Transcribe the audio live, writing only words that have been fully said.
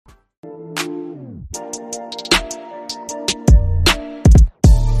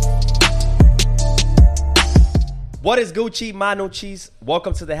What is Gucci, Manucci's?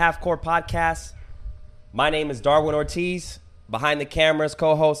 Welcome to the Half Court Podcast. My name is Darwin Ortiz. Behind the cameras,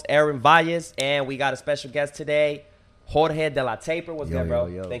 co-host Aaron Valles, and we got a special guest today, Jorge de la Taper. What's good, bro?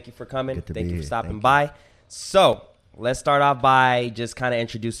 Yo. Thank you for coming. Thank you for stopping by. So let's start off by just kind of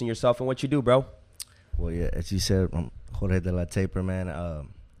introducing yourself and what you do, bro. Well, yeah, as you said, I'm Jorge de la Taper, man.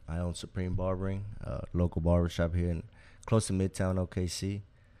 I own Supreme Barbering, local barbershop here close to Midtown, OKC.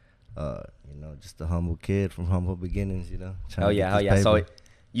 Just a humble kid from humble beginnings, Hell yeah. So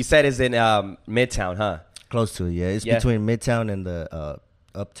you said it's in Midtown, huh? Close to it, yeah. It's between Midtown and the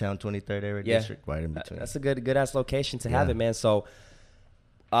Uptown 23rd area district, right in between. That's a good-ass location to have it, man. So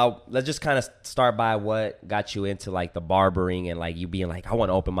let's just kind of start by what got you into, like, the barbering and, like, you being like, I want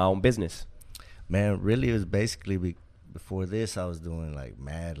to open my own business. Man, really, it was basically before this, I was doing, like,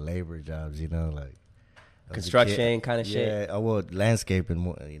 mad labor jobs, like. Construction kind of shit? Yeah, well, landscaping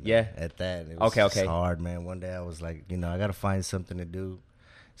more, at that. It was okay. hard, man. One day I was like, I got to find something to do,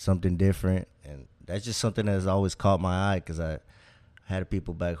 something different. And that's just something that has always caught my eye because I had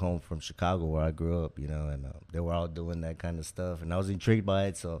people back home from Chicago where I grew up, and they were all doing that kind of stuff. And I was intrigued by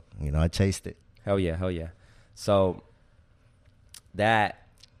it, so, I chased it. Hell yeah. So that...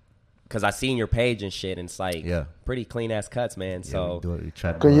 Because I seen your page and shit, and it's like pretty clean-ass cuts, man. So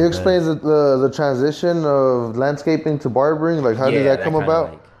can you explain the transition of landscaping to barbering? Like, how did that come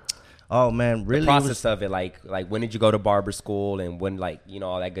about? Oh, man, really? The process of it, like when did you go to barber school and when, like,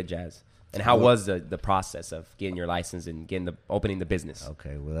 all that good jazz? And how was the process of getting your license and opening the business?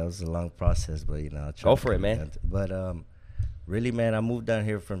 Okay, well, that was a long process, but, I'll try go for it, man. But really, man, I moved down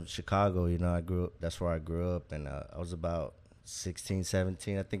here from Chicago. That's where I grew up, and I was about 16,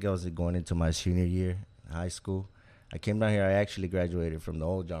 17. I think I was going into my senior year in high school. I came down here. I actually graduated from the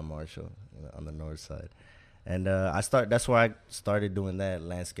old John Marshall on the north side. And that's where I started doing that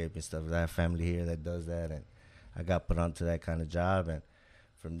landscaping stuff. I have family here that does that, and I got put onto that kind of job. And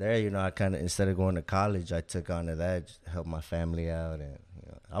from there, I kind of, instead of going to college, I took on to that, just help my family out. And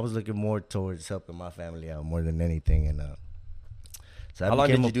I was looking more towards helping my family out more than anything. And so how long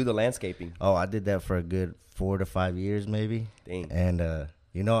did you do the landscaping? Oh, I did that for a good 4 to 5 years, maybe. Dang. And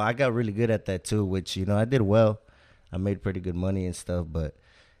I got really good at that too, which I did well. I made pretty good money and stuff, but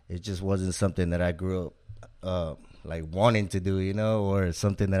it just wasn't something that I grew up like wanting to do, or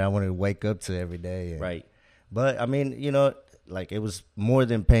something that I wanted to wake up to every day. And, right. But I mean, like, it was more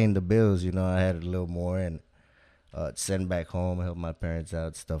than paying the bills. I had a little more and send back home, help my parents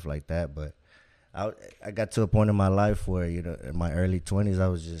out, stuff like that. But I got to a point in my life where, in my early 20s, I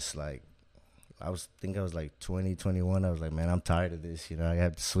was just like, I was like 20, 21. I was like, man, I'm tired of this. I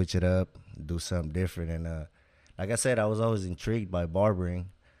have to switch it up, do something different. And like I said, I was always intrigued by barbering.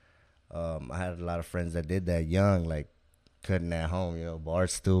 I had a lot of friends that did that young, like cutting at home, bar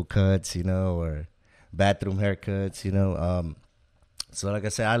stool cuts, or bathroom haircuts, So like I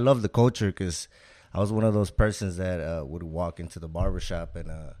said, I love the culture because I was one of those persons that would walk into the barbershop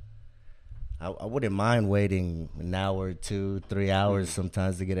and I wouldn't mind waiting an hour, 2, 3 hours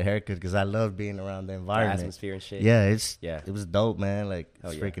sometimes to get a haircut because I love being around the environment. The atmosphere and shit. Yeah, it was dope, man. Like,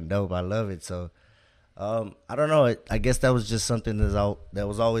 it's freaking dope. I love it. So, I don't know. I guess that was just something that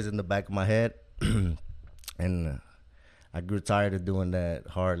was always in the back of my head. And I grew tired of doing that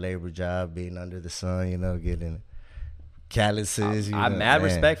hard labor job, being under the sun, getting calluses. I mad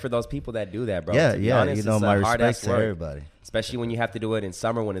respect for those people that do that, bro. Yeah, to be honest, my respect to everybody. Especially when you have to do it in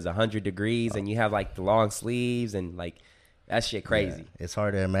summer when it's 100 degrees and you have, like, the long sleeves and, like, that shit crazy. Yeah. It's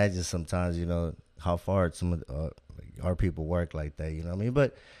hard to imagine sometimes, how far some of our people work like that, you know what I mean?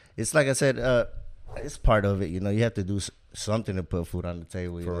 But it's like I said, it's part of it, you have to do something to put food on the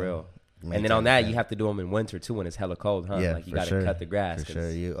table. For real. And then on that, you have to do them in winter, too, when it's hella cold, huh? Yeah, like, you got to cut the grass. For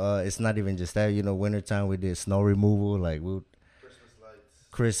sure. It's not even just that. Wintertime, we did snow removal. Like,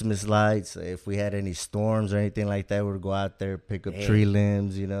 Christmas lights. If we had any storms or anything like that, we would go out there, pick up tree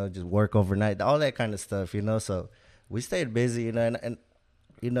limbs, just work overnight. All that kind of stuff, So we stayed busy, and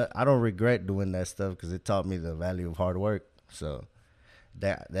I don't regret doing that stuff because it taught me the value of hard work. So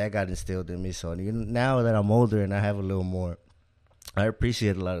that got instilled in me. So now that I'm older and I have a little more, I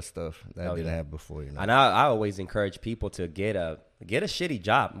appreciate a lot of stuff that I didn't have before. And I always encourage people to get a shitty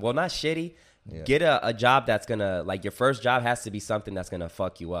job. Well, not shitty. Yeah. Get a job that's going to, like, your first job has to be something that's going to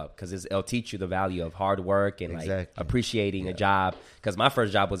fuck you up because it'll teach you the value of hard work and, like, appreciating a job. Because my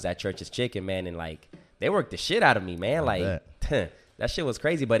first job was at Church's Chicken, man, and, like, they worked the shit out of me, man. Like, that shit was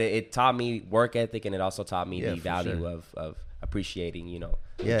crazy, but it taught me work ethic and it also taught me the value of appreciating, the job.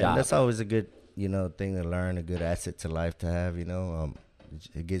 And that's always a good, thing to learn, a good asset to life to have,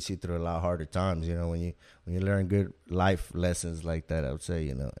 it gets you through a lot harder times. You know, when you learn good life lessons like that, I would say,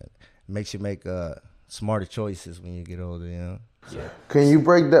 you know, it makes you make smarter choices when you get older. You know. Yeah. Can you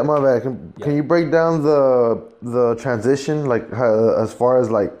break that? My bad. Can you break down the transition, like as far as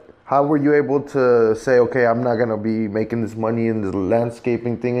like how were you able to say, okay, I'm not gonna be making this money in the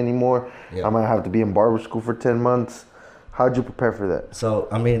landscaping thing anymore. Yeah. I might have to be in barber school for 10 months. How'd you prepare for that? So,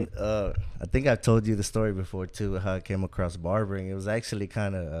 I mean, I think I've told you the story before, too, how I came across barbering. It was actually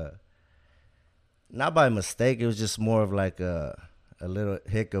kind of, not by mistake. It was just more of like a little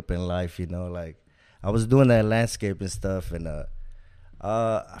hiccup in life, you know. Like, I was doing that landscaping stuff, and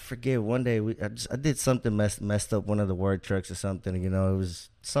I forget, one day I did something messed up one of the work trucks or something, you know. It was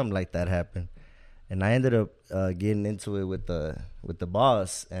something like that happened. And I ended up getting into it with the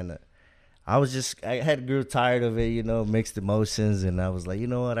boss, and I had grew tired of it, you know, mixed emotions, and I was like, you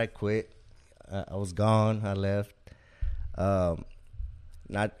know what, I quit. I was gone. I left. When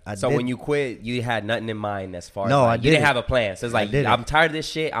you quit, you had nothing in mind as far as No, like, you didn't have a plan. So it's like, I'm tired of this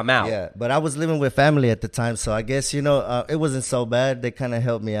shit. I'm out. Yeah, but I was living with family at the time, so I guess, you know, it wasn't so bad. They kind of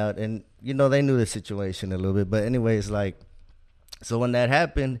helped me out, and, you know, they knew the situation a little bit. But anyways, like, so when that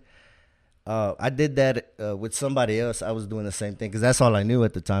happened, I did that with somebody else. I was doing the same thing because that's all I knew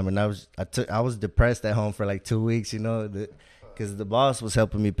at the time, and I was depressed at home for like 2 weeks, you know, because the boss was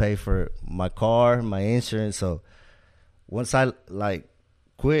helping me pay for my car, my insurance. So once I like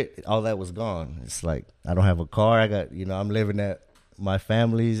quit, all that was gone. It's like I don't have a car. I got, you know, I'm living at my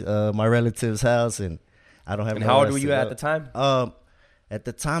family's, my relative's house, and I don't have. And how old were you at the time? At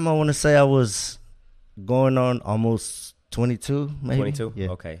the time, I want to say I was going on almost 22, maybe. 22?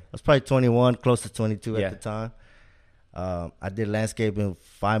 Yeah. Okay. I was probably 21, close to 22 at the time. I did landscaping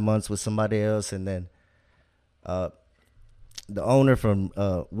 5 months with somebody else, and then the owner from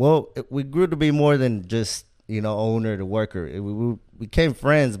we grew to be more than just, you know, owner to worker. We became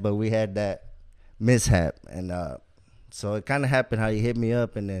friends, but we had that mishap, and so it kind of happened how he hit me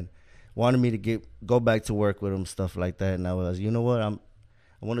up and then wanted me to go back to work with him, stuff like that. And I was, you know what, I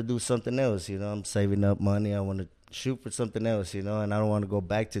want to do something else. You know, I'm saving up money. I want to shoot for something else, you know, and I don't want to go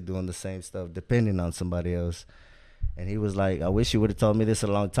back to doing the same stuff, depending on somebody else. And he was like, I wish you would have told me this a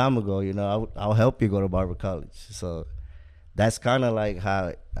long time ago, you know, I'll help you go to barber college. So that's kind of like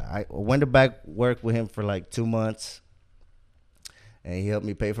how I went to back work with him for like 2 months, and he helped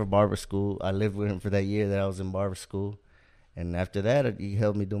me pay for barber school. I lived with him for that year that I was in barber school. And after that, he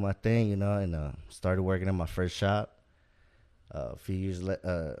helped me do my thing, you know, and started working at my first shop. A few years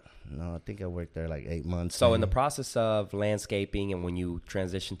later, I think I worked there like 8 months. So in the process of landscaping and when you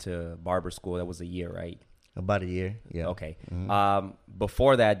transitioned to barber school, that was a year, right? About a year, yeah. Okay. Mm-hmm.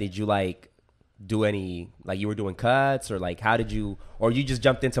 Before that, did you like do any, like you were doing cuts, or like how did you, or you just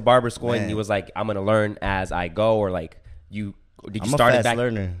jumped into barber school and you was like, I'm gonna learn as I go, or like you start it back?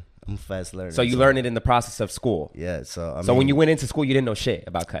 I'm a fast learner. So you learned it in the process of school. Yeah. So I mean, when you went into school, you didn't know shit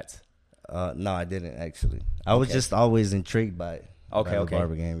about cuts. No, I didn't actually. I was just always intrigued by it. The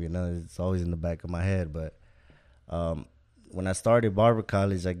barber game, you know, it's always in the back of my head. But when I started barber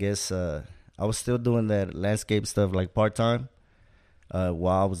college, I guess I was still doing that landscape stuff like part time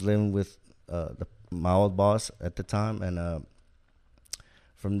while I was living with my old boss at the time, and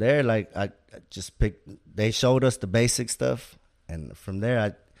from there, like I just picked. They showed us the basic stuff, and from there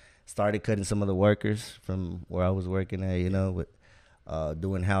I started cutting some of the workers from where I was working at, you know, with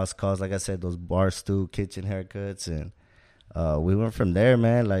doing house calls, like I said, those bar stool kitchen haircuts, and we went from there,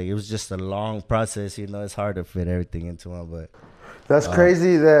 man. Like it was just a long process, you know. It's hard to fit everything into one, but that's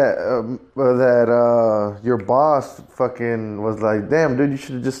crazy that your boss fucking was like, "Damn, dude, you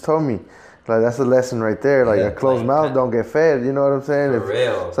should have just told me." Like that's a lesson right there. Like a closed mouth don't get fed. You know what I'm saying? For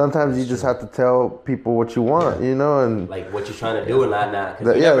real. Sometimes you just have to tell people what you want. You know, and like what you're trying to do and not.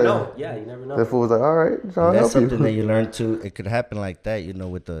 Cause you never know. Yeah, you never know. The fool was like, "All right, I'll that's help something that you learn too. It could happen like that, you know,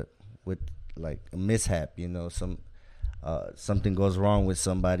 with like a mishap. You know, something goes wrong with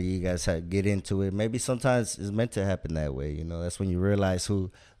somebody. You guys get into it. Maybe sometimes it's meant to happen that way. You know, that's when you realize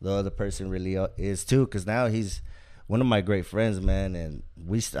who the other person really is too. Because now he's one of my great friends, man, and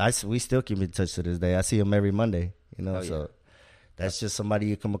we still keep in touch to this day. I see him every Monday, you know. So that's just somebody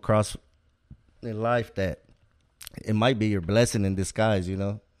you come across in life that it might be your blessing in disguise, you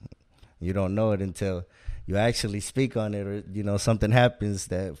know. You don't know it until you actually speak on it, or you know something happens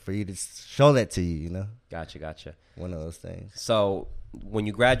that for you to show that to you, you know. Gotcha. One of those things. So when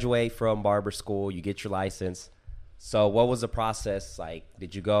you graduate from barber school, you get your license. So what was the process like?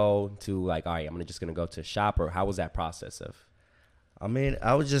 Did you go to like, all right, I'm just gonna go to a shop, or how was that process of? I mean,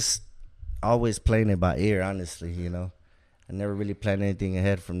 I was just always playing it by ear, honestly. You know, I never really planned anything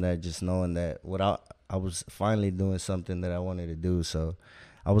ahead from that. Just knowing that what I was finally doing something that I wanted to do. So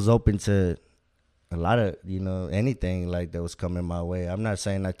I was open to a lot of, anything like that was coming my way. I'm not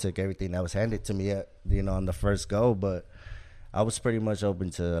saying I took everything that was handed to me, on the first go, but I was pretty much open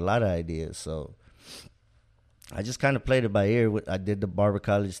to a lot of ideas. So I just kind of played it by ear. I did the barber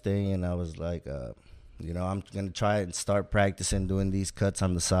college thing, and I was like, I'm going to try and start practicing doing these cuts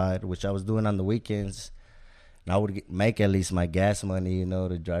on the side, which I was doing on the weekends. And I would make at least my gas money,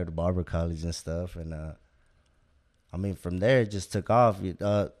 to drive to barber college and stuff. And, from there, it just took off.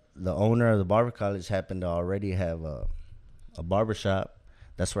 The owner of the barber college happened to already have a barber shop.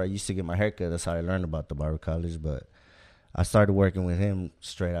 That's where I used to get my haircut. That's how I learned about the barber college. But I started working with him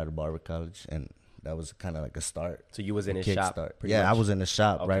straight out of barber college, and that was kind of like a start. So you was in his shop? Yeah, I was in the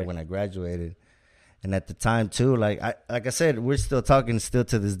shop right when I graduated. And at the time, too, like I said, we're still talking still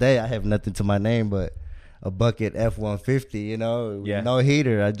to this day. I have nothing to my name but a bucket F-150, no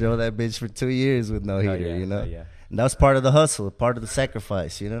heater. I drove that bitch for 2 years with no heater, Yeah. And that was part of the hustle, part of the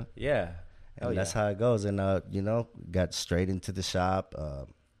sacrifice, Yeah. And that's how it goes. And, got straight into the shop. I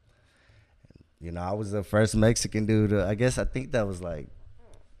was the first Mexican dude. I think that was like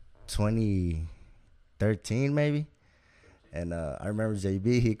 2013 maybe. And I remember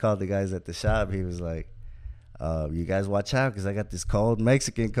JB, he called the guys at the shop. He was like, you guys watch out because I got this cold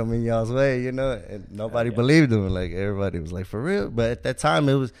Mexican coming y'all's way, And nobody believed him. Like, everybody was like, for real? But at that time,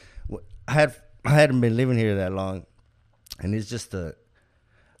 it was I hadn't been living here that long. And it's just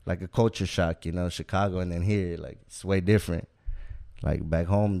like a culture shock, Chicago and then here. Like, it's way different. Like, back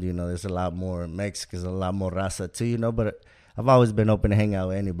home, there's a lot more Mexicans, a lot more raza too, But I've always been open to hang out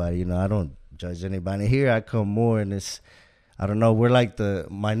with anybody, I don't judge anybody. Here I come more and I don't know, we're like the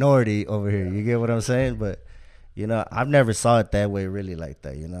minority over here. You get what I'm saying? But, I've never saw it that way really like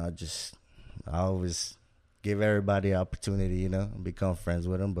that, I always give everybody an opportunity, and become friends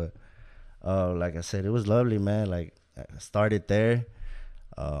with them. But, like I said, it was lovely, man. Like, I started there.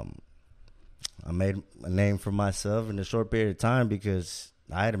 I made a name for myself in a short period of time because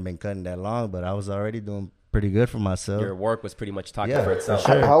I hadn't been cutting that long, but I was already doing pretty good for myself. Your work was pretty much talking for itself.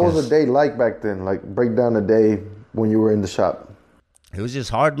 Sure, how was a day like back then? Like, break down a day when you were in the shop. It was just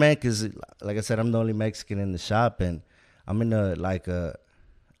hard, man, because, like I said, I'm the only Mexican in the shop, and I'm in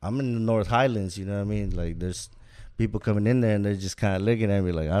I'm in the North Highlands, you know what I mean? Like, there's people coming in there, and they're just kind of looking at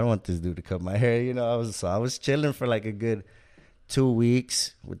me like, I don't want this dude to cut my hair, I was chilling for like a good 2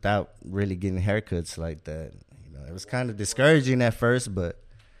 weeks without really getting haircuts like that. It was kind of discouraging at first, but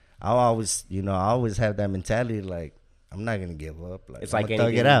I always have that mentality like, I'm not gonna give up. Like, it's like anything.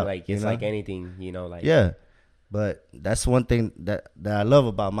 Thug it out, like it's like anything. Like yeah. But that's one thing that I love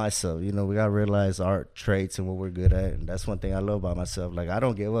about myself. We gotta realize our traits and what we're good at, and that's one thing I love about myself. Like, I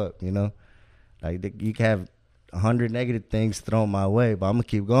don't give up. Like, you can have 100 negative things thrown my way, but I'm gonna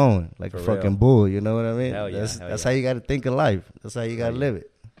keep going like a fucking bull. You know what I mean? Hell yeah, that's how you gotta think of life. That's how you gotta live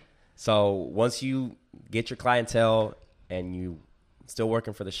it. So once you get your clientele and you still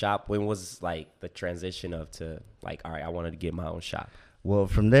working for the shop, when was like the transition to like, all right, I wanted to get my own shop? Well,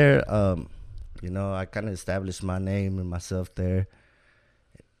 from there, I kind of established my name and myself there.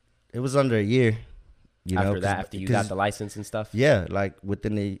 It was under a year. After you got the license and stuff? Yeah, like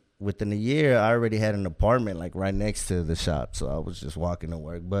within a year, I already had an apartment like right next to the shop, so I was just walking to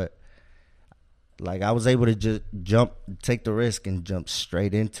work. But like, I was able to just take the risk and jump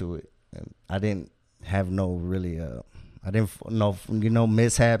straight into it. And I didn't have no really,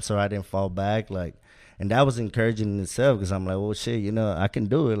 mishaps, or I didn't fall back. Like, and that was encouraging in itself because I'm like, well, shit, I can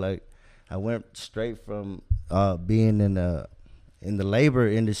do it. Like, I went straight from being in the labor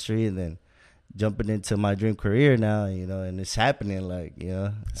industry and then jumping into my dream career now, and it's happening. Like,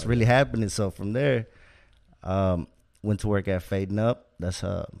 it's really happening. So from there, went to work at Fading Up. That's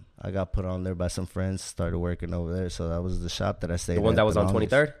I got put on there by some friends, started working over there. So that was the shop that I stayed at. The one that was on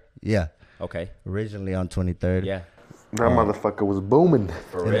 23rd? Yeah. Okay. Originally on 23rd. Yeah. That motherfucker was booming.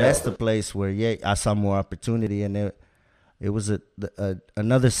 For and that's the place where, I saw more opportunity, and it was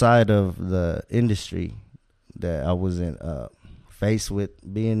another side of the industry that I wasn't faced with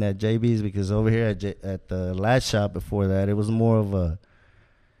being at JB's, because over here at the last shop before that, it was more of a,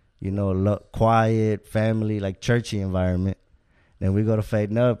 quiet, family, like churchy environment. Then we go to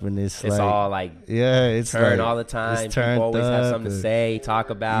Fading Up, and it's like, all like, it's turn like, all the time. People always have something to say, talk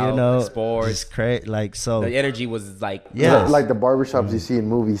about, sports. Like, so the energy was like, like the barbershops you see in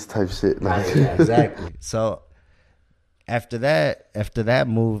movies type shit. Like, exactly. So after that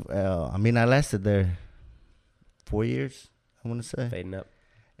move, I lasted there 4 years, I want to say. Fading Up.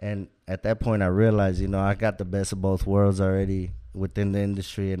 And at that point, I realized, I got the best of both worlds already within the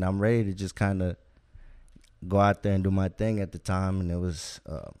industry, and I'm ready to just kind of go out there and do my thing at the time. And it was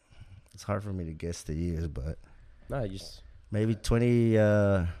It's hard for me to guess the years, but No, you just maybe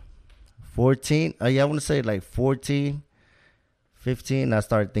 2014. Yeah, I want to say like 14, 15. I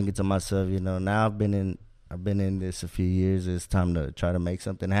started thinking to myself, you know, now I've been in this a few years. It's time to try to make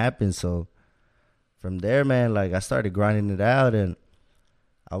something happen. So from there, man, like I started grinding it out, and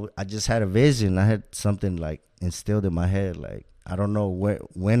I just had a vision. I had something like instilled in my head. Like, I don't know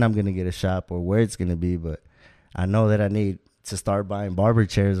when I'm going to get a shop or where it's going to be, but I know that I need to start buying barber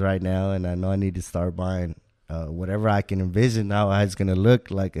chairs right now. And I know I need to start buying whatever I can envision how it's going to look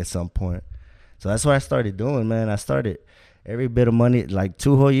like at some point. So that's what I started doing, man. I started every bit of money, like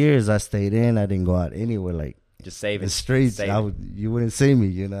 2 whole years I stayed in. I didn't go out anywhere, like just saving. the streets. You wouldn't see me,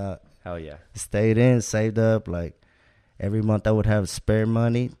 you know. Hell yeah. Stayed in, saved up, like every month I would have spare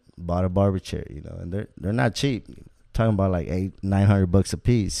money, bought a barber chair, you know, and they're not cheap. Talking about like $800-900 a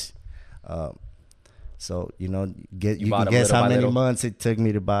piece. So you know, you can guess how many months it took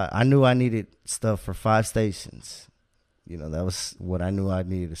me to buy. I knew I needed stuff for 5 stations. You know, that was what I knew I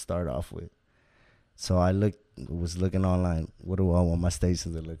needed to start off with. So I was looking online. What do I want my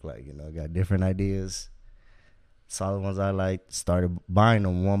stations to look like? You know, I got different ideas. Saw the ones I liked, started buying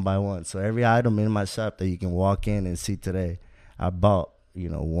them one by one. So every item in my shop that you can walk in and see today, I bought, you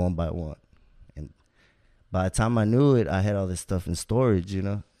know, one by one. And by the time I knew it, I had all this stuff in storage, you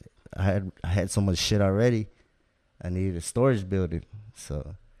know. I had so much shit already. I needed a storage building.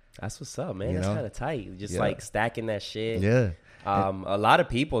 So that's what's up, man. You That's know? kind of tight. Just like stacking that shit. Yeah. A lot of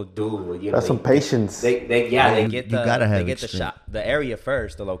people do. You know, That's some patience. They get the shop, the area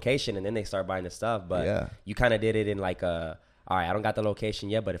first, the location, and then they start buying the stuff. But you kind of did it in like all right, I don't got the location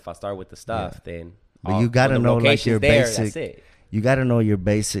yet, but if I start with the stuff, then. But you gotta know like your basic. That's it. You gotta know your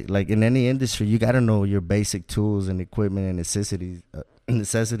basic. Like in any industry, you gotta know your basic tools and equipment and necessities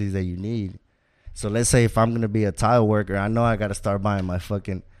that you need. So let's say if I'm gonna be a tile worker, I know I gotta start buying my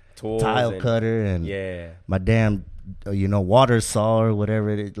fucking Tools tile cutter and my damn water saw or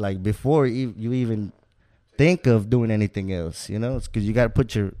whatever it is. Like before you even think of doing anything else, you know, it's because you got to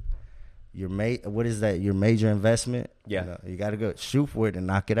put your major investment. You got to go shoot for it and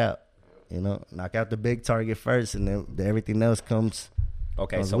knock it out. You know, knock out the big target first, and then everything else comes.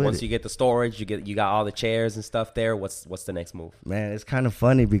 Okay, so once you get the storage, you got all the chairs and stuff there. What's the next move? Man, it's kind of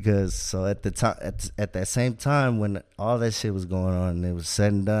funny because so at the time at that same time when all that shit was going on and it was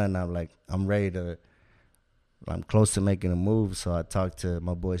said and done, I'm close to making a move. So I talked to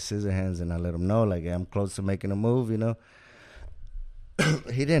my boy Scissorhands and I let him know like, I'm close to making a move. You know,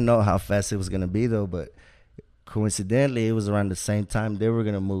 he didn't know how fast it was gonna be though, but coincidentally, it was around the same time they were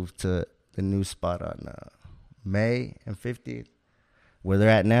gonna move to the new spot on May and 50th. Where they're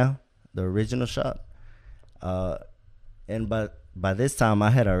at now, the original shop. And by this time, I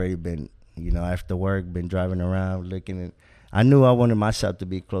had already been, you know, after work, been driving around looking at. I knew I wanted my shop to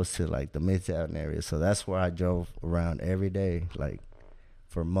be close to like the Midtown area, so that's where I drove around every day, like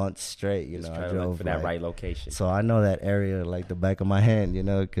for months straight. You know, I drove for that right location. So I know that area like the back of my hand, you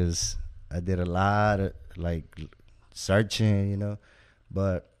know, because I did a lot of like searching, you know,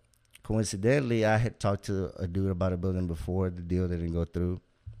 but. Coincidentally, I had talked to a dude about a building before the deal didn't go through,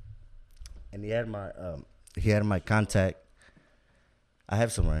 and he had my contact. I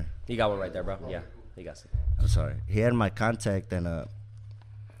have some right. You got one right there, bro. Yeah, he got some. I'm sorry. He had my contact, and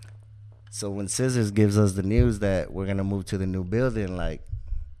so when Scissors gives us the news that we're gonna move to the new building, like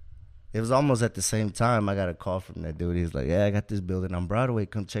it was almost at the same time. I got a call from that dude. He's like, "Yeah, I got this building on Broadway.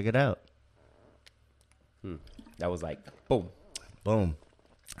 Come check it out." That was like boom, boom.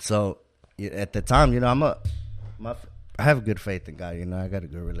 So at the time, you know, I have good faith in God. You know, I got a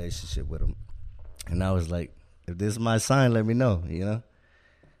good relationship with him, and I was like, if this is my sign, let me know. You know,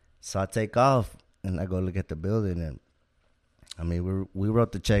 so I take off and I go look at the building, and I mean, we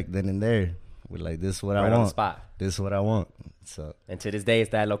wrote the check then and there. We're like, this is what I want. On the spot. This is what I want. So and to this day,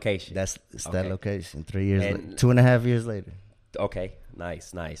 it's that location. It's that location. 3 years, 2.5 years later. Okay,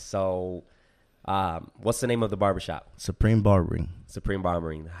 nice. So. What's the name of the barbershop? Supreme Barbering. Supreme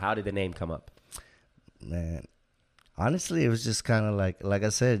Barbering. How did the name come up? Man, honestly, it was just kind of like I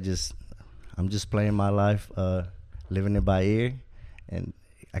said, I'm just playing my life, living it by ear. And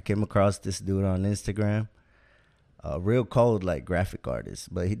I came across this dude on Instagram, real cold, like graphic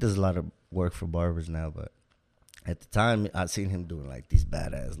artist, but he does a lot of work for barbers now. But at the time, I seen him doing like these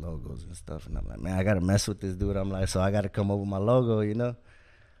badass logos and stuff. And I'm like, man, I got to mess with this dude. I'm like, so I got to come up with my logo, you know?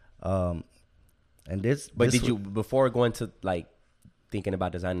 And did you, before going to like thinking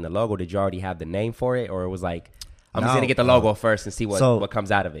about designing the logo, did you already have the name for it, or it was like I'm just gonna get the logo first and see what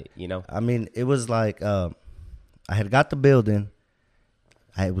comes out of it, you know? I mean, it was like I had got the building,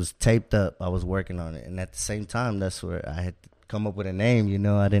 it was taped up, I was working on it, and at the same time, that's where I had come up with a name. You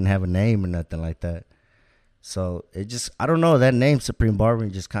know, I didn't have a name or nothing like that. So it just, I don't know, that name Supreme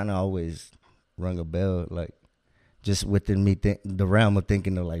Barbering just kind of always rung a bell, like just within me, the realm of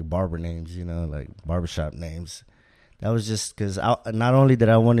thinking of like barber names, you know, like barbershop names. That was just because not only did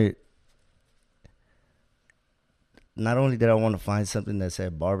I want to find something that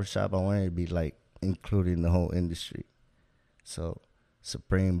said barbershop, I wanted it to be like including the whole industry. So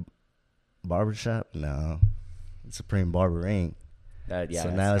Supreme Barbershop, no, Supreme Barbering.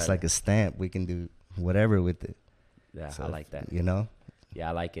 So now it's like a stamp. We can do whatever with it. Yeah, so, I like that. You know? Yeah,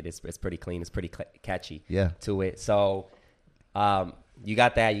 I like it. It's pretty clean. It's pretty catchy. Yeah. To it. So, you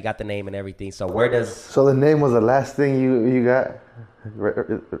got that. You got the name and everything. So where does? So the name was the last thing you got.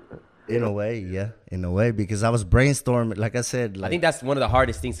 In a way, yeah. In a way, because I was brainstorming. Like I said, like, I think that's one of the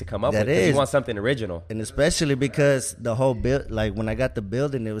hardest things to come up with. Because you want something original. And especially because the whole build, like when I got the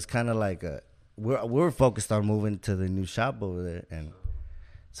building, it was kind of like we were focused on moving to the new shop over there, and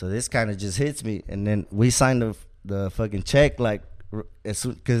so this kind of just hits me. And then we signed the fucking check like as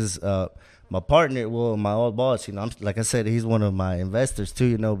soon, because my partner, well, my old boss, you know, like I said, he's one of my investors too,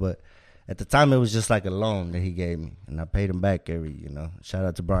 you know, but at the time it was just like a loan that he gave me, and I paid him back shout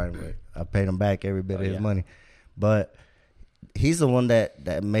out to Brian, but I paid him back every bit of his money. But he's the one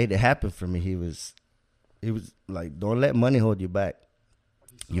that made it happen for me. He was like, don't let money hold you back.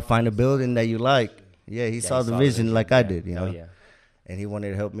 You find a building that you like. Yeah, he saw the vision like I did, you know. Yeah. And he wanted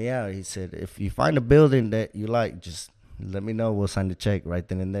to help me out. He said, if you find a building that you like, just let me know. We'll sign the check right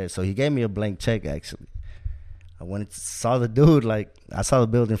then and there. So he gave me a blank check, actually. I went saw the dude, like, I saw the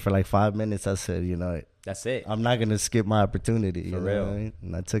building for like 5 minutes. I said, you know, that's it. I'm not going to skip my opportunity. For you real. know what I mean?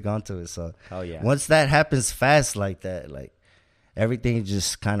 And I took onto it. So yeah. Once that happens fast like that, like, everything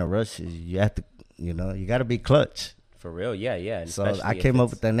just kind of rushes. You have to, you know, you got to be clutch. For real, yeah. And so I came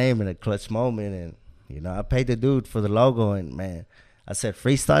up with that name in a clutch moment, and, you know, I paid the dude for the logo, and, man, I said,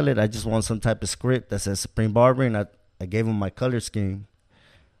 freestyle it. I just want some type of script that says Supreme Barbering. I gave him my color scheme,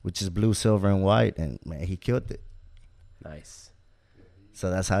 which is blue, silver, and white, and, man, he killed it. Nice.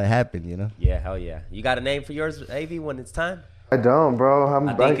 So that's how it happened, you know? Yeah, hell yeah. You got a name for yours, AV, when it's time? I don't, bro.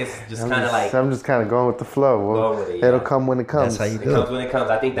 I think it's just kind of like... I'm just kind of going with the flow. Well, with it, yeah. It'll come when it comes. That's how you do it. It comes when it comes.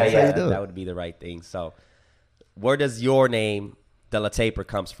 I think that would be the right thing. So where does your name, De La Taper,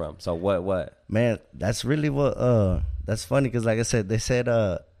 comes from? So what? Man, that's really what... that's funny because, like I said, they said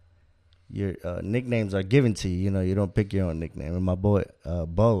your nicknames are given to you. You know, you don't pick your own nickname. And my boy,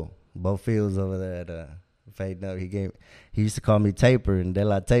 Bo Fields over there at... Fade Up, he used to call me Taper and De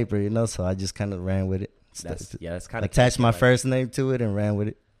La Taper, you know, so I just kind of ran with it. That's kind of attached my first name to it and ran with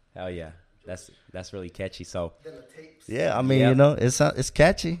it. Hell yeah, that's really catchy. So yeah, I mean, you know, it's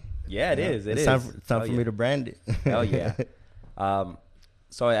catchy. Yeah, it is. It's time for me to brand it. Hell yeah.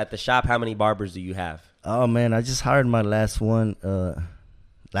 So at the shop, how many barbers do you have? Oh man, I just hired my last one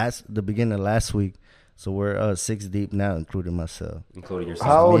the beginning of last week. So we're 6 deep now, including myself. Including yourself.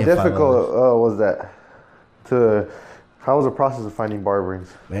 How difficult was that? How was the process of finding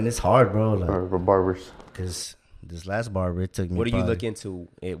barberings? Man, it's hard, bro. Like, or barbers. Because this last barber, it took me. What do you look into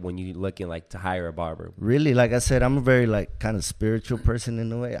when you looking like to hire a barber? Really, like I said, I'm a very like kind of spiritual person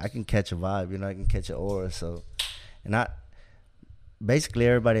in a way. I can catch a vibe, you know. I can catch an aura. So, and basically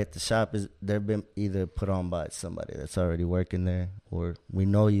everybody at the shop they've been either put on by somebody that's already working there, or we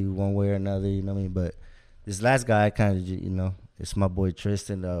know you one way or another. You know what I mean? But this last guy, I kind of, you know. It's my boy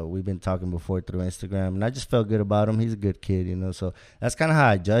Tristan. We've been talking before through Instagram, and I just felt good about him. He's a good kid, you know. So that's kind of how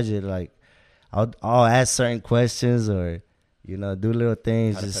I judge it. Like, I'll ask certain questions, or, you know, do little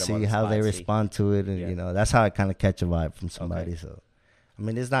things, just see how they respond to it, and you know, that's how I kind of catch a vibe from somebody. Okay. So, I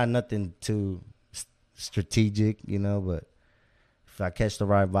mean, it's not nothing too strategic, you know. But if I catch the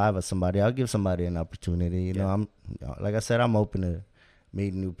right vibe of somebody, I'll give somebody an opportunity. You know, I'm like I said, I'm open to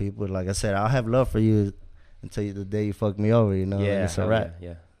meeting new people. Like I said, I'll have love for you until the day you fuck me over, you know. Yeah, it's a wrap.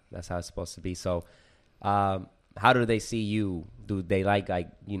 Yeah, that's how it's supposed to be. So, how do they see you? Do they like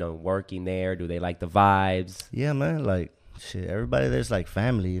you know, working there? Do they like the vibes? Yeah, man. Like, shit, everybody there's like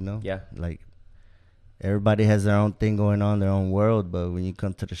family, you know. Yeah. Like, everybody has their own thing going on, their own world. But when you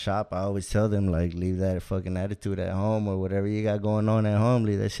come to the shop, I always tell them, like, leave that fucking attitude at home, or whatever you got going on at home,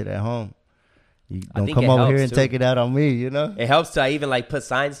 leave that shit at home. You don't come over here and take it out on me, you know. It helps to even like put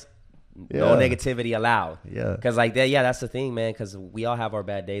signs. Yeah. No negativity allowed. Yeah. Because like that, that's the thing, man. Because we all have our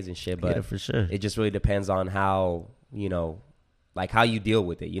bad days and shit. But for sure, it just really depends on how, you know, like how you deal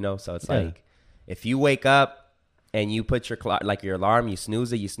with it, you know. So it's like, if you wake up and you put your alarm, you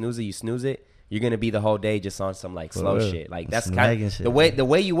snooze it, you're gonna be the whole day just on some like slow shit. Like that's kind of the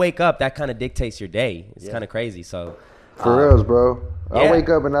way you wake up. That kind of dictates your day. It's kind of crazy. So For reals, bro. I yeah. wake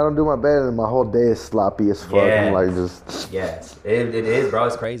up and I don't do my bed, and my whole day is sloppy as fuck. Yeah. I'm like, just. Yes, it is, bro.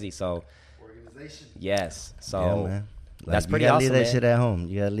 It's crazy. So, Organization. yes. Yeah, So, man. that's pretty you gotta awesome, leave that man. shit at home.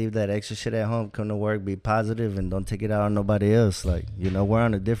 You gotta leave that extra shit at home. Come to work, be positive, and don't take it out on nobody else. Like, we're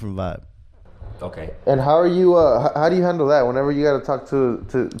on a different vibe. okay. And how are you? How do you handle that? Whenever you got to talk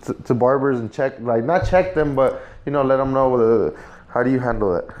to barbers and check, like not check them, but let them know. How do you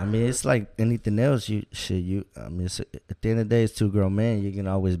handle that? I mean, it's like anything else. I mean, at the end of the day, it's two grown men. You can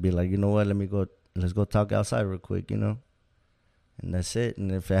always be like, you know what? Let's go talk outside real quick, and that's it.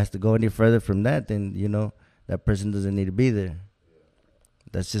 And if it has to go any further from that, then that person doesn't need to be there.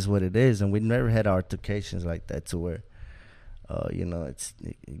 That's just what it is. And we never had altercations like that to where,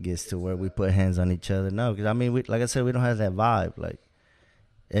 it gets to where we put hands on each other. No, because I mean, like I said, we don't have that vibe. Like,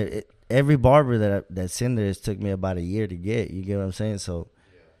 every barber that's in there, it took me about a year to get. You get what I'm saying? So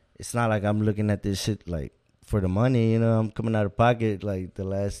it's not like I'm looking at this shit like for the money. I'm coming out of pocket like the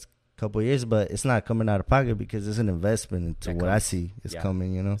last couple of years, but it's not coming out of pocket because it's an investment into what I see is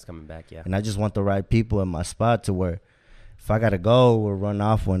coming. It's coming back. Yeah. And I just want the right people in my spot to where if I gotta go or run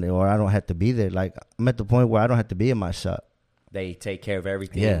off one day or I don't have to be there, like I'm at the point where I don't have to be in my shop. They take care of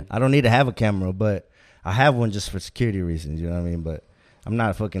everything. Yeah, I don't need to have a camera, but I have one just for security reasons. You know what I mean? But I'm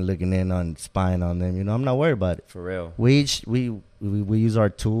not fucking looking in on spying on them. I'm not worried about it. For real. We use our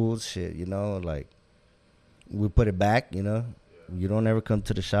tools, shit. Like we put it back. You don't ever come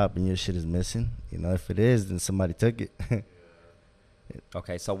to the shop and your shit is missing. If it is, then somebody took it.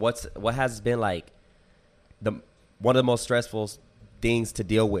 Okay, so what has been like one of the most stressful things to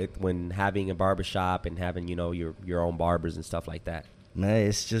deal with when having a barbershop and having your own barbers and stuff like that? Man,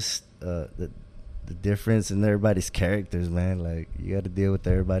 it's just the difference in everybody's characters, man. Like, you got to deal with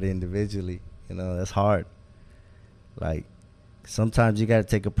everybody individually. That's hard. Like, sometimes you got to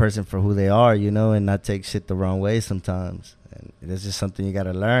take a person for who they are, and not take shit the wrong way sometimes. And that's just something you got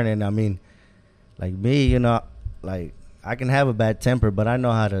to learn. And I mean, like me, like I can have a bad temper, but I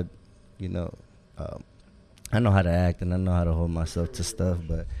know how to, I know how to act and I know how to hold myself to stuff.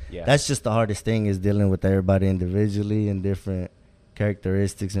 But that's just the hardest thing, is dealing with everybody individually and different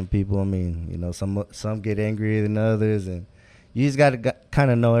characteristics in people. I mean, some get angrier than others, and you just got to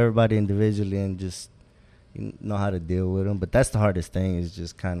kind of know everybody individually and just know how to deal with them. But that's the hardest thing, is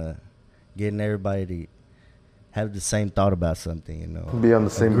just kind of getting everybody to have the same thought about something, Be on the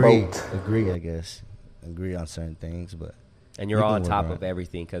same boat. Agree, I guess. Agree on certain things, but and you're all on top of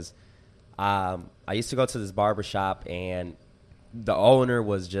everything, because I used to go to this barbershop and the owner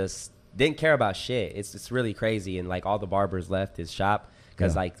didn't care about shit. It's really crazy. And like all the barbers left his shop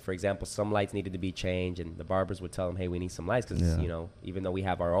because like, for example, some lights needed to be changed and the barbers would tell them, hey, we need some lights. Cause even though we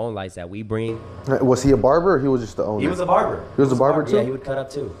have our own lights that we bring. Was he a barber or he was just the owner? He was a barber. He was a barber too? Yeah, he would cut up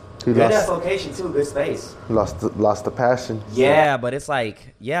too. He good ass location too. Good space. Lost the passion. Yeah. But it's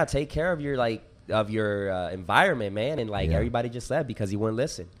like, take care of your environment, man. And like everybody just left because he wouldn't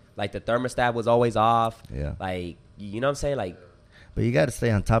listen. Like the thermostat was always off. Yeah. Like, you know what I'm saying? Like, but you got to stay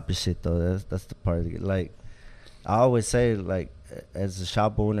on top of shit, though. That's the part. Like, I always say, like, as a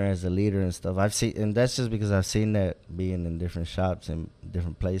shop owner, as a leader and stuff, I've seen, and that's just because I've seen that being in different shops and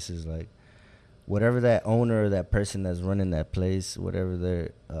different places. Like, whatever that owner or that person that's running that place, whatever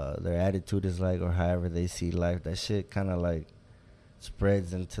their attitude is like, or however they see life, that shit kind of like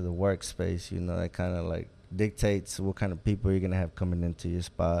spreads into the workspace. That kind of like dictates what kind of people you're gonna have coming into your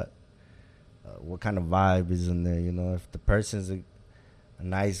spot, what kind of vibe is in there. If the person's a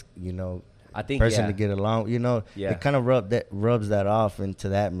nice, I think person to get along, it kind of rubs that off into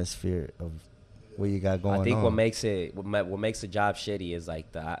the atmosphere of what you got going on. I think what makes the job shitty is like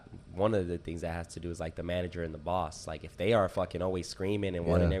one of the things that has to do is like the manager and the boss. Like if they are fucking always screaming and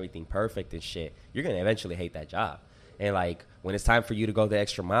wanting everything perfect and shit, you're gonna eventually hate that job. And like when it's time for you to go the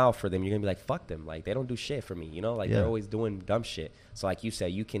extra mile for them, you're gonna be like, fuck them. Like they don't do shit for me, they're always doing dumb shit. So like you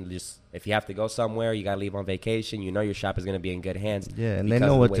said, you can just, if you have to go somewhere, you gotta leave on vacation, your shop is gonna be in good hands. Yeah, and they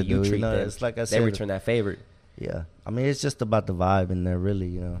know what to do. It's like I said, they return that favor. Yeah, I mean, it's just about the vibe in there,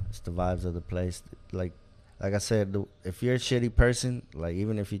 really. It's the vibes of the place. Like I said, if you're a shitty person, like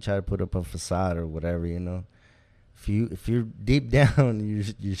even if you try to put up a facade or whatever, if you're deep down,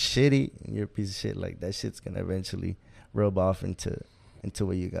 you're shitty and you're a piece of shit. Like that shit's gonna eventually rub off into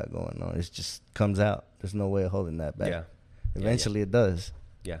what you got going on. It just comes out. There's no way of holding that back. Yeah. Eventually it does.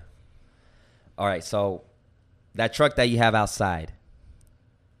 Yeah. All right, so that truck that you have outside,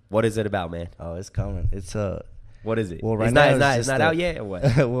 what is it about, man? Oh, it's coming. It's what is it? Well, right it's now it's not out yet, or what?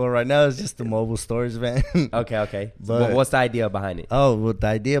 Well, right now it's just the mobile storage van. Okay. But what's the idea behind it? Oh, well, the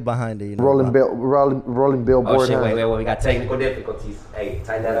idea behind it, rolling billboard. Oh shit! Wait, we got technical difficulties. Hey,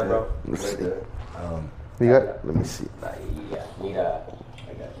 tighten that up, bro. You got? Let me see. Yeah, need a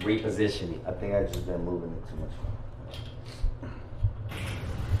repositioning. I think I just been moving it too much.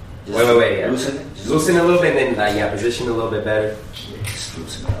 Wait. Yeah. Loosen it? Loosen a little bit, and then position a little bit better. Yeah, just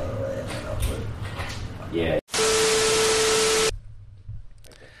loosen it all the way, and then I'll put it. Yeah.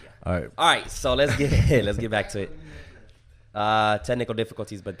 All right. So let's get back to it. Technical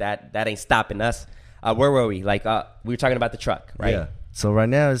difficulties, but that ain't stopping us. Where were we? Like we were talking about the truck, right? Yeah. So right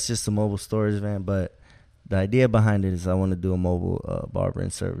now it's just a mobile storage van, but the idea behind it is I want to do a mobile barbering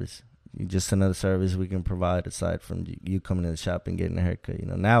service. Just another service we can provide aside from you coming to the shop and getting a haircut.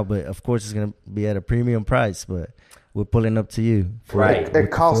 Now, but of course it's gonna be at a premium price, but we're pulling up to you. Right.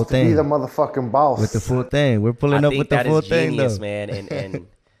 It costs to be the motherfucking boss. With the full thing. We're pulling up with the full thing, genius, though. man. And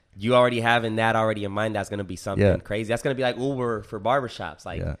you already having that already in mind, that's going to be something crazy. That's going to be like Uber for barbershops.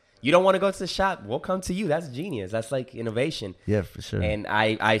 Like, you don't want to go to the shop, we'll come to you. That's genius. That's like innovation. Yeah, for sure. And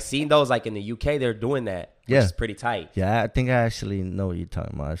I seen those like in the UK, they're doing that. Which is pretty tight. Yeah, I think I actually know what you're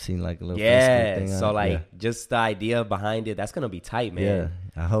talking about. I've seen like a little Facebook thing. So like just the idea behind it, that's going to be tight, man.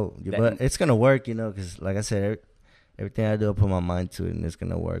 Yeah, I hope. But it's going to work, because like I said, everything I do, I put my mind to it, and it's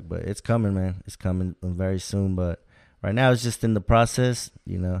going to work. But it's coming, man. It's coming very soon. But right now, it's just in the process,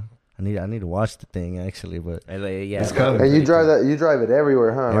 I need to watch the thing actually, but it's coming. And you drive it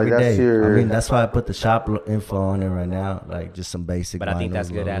everywhere, huh? Every that's day. That's why I put the shop info on it right now, like just some basic. But I think that's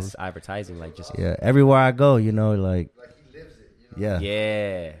good as advertising, like just everywhere I go, like he lives it.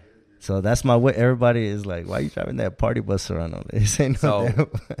 Yeah. So that's my way. Everybody is like, "Why are you driving that party bus around on this?"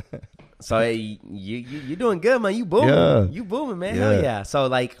 So hey, you doing good, man. You booming. Yeah. You booming, man. Hell yeah. So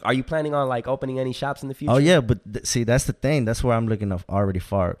like, are you planning on like opening any shops in the future? Oh yeah, but see, that's the thing. That's where I'm looking already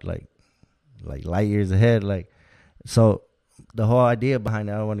far, like light years ahead. Like, so the whole idea behind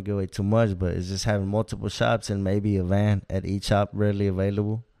it, I don't want to give away too much, but it's just having multiple shops and maybe a van at each shop readily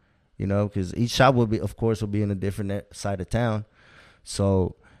available. Because each shop will be in a different side of town.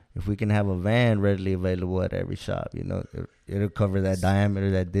 So if we can have a van readily available at every shop, it'll cover that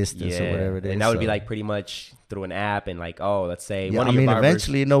diameter, that distance, or whatever it is. And that would be like pretty much through an app and like, let's say one of your barbers.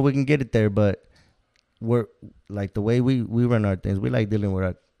 Eventually, we can get it there, but we're like the way we run our things, we like dealing with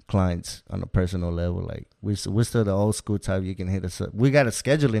our clients on a personal level. Like we're still the old school type. You can hit us up. We got a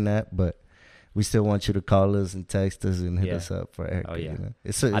scheduling app, but we still want you to call us and text us and hit us up for a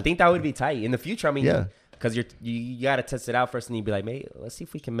haircut. I think that would be tight in the future. I mean, because you got to test it out first, and you'd be like, "Mate, let's see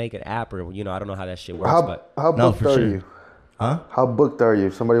if we can make an app," or I don't know how that shit works. How booked are you? Huh? How booked are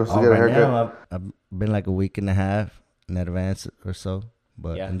you? Somebody wants to get a haircut. Now, I've been like a week and a half in advance or so.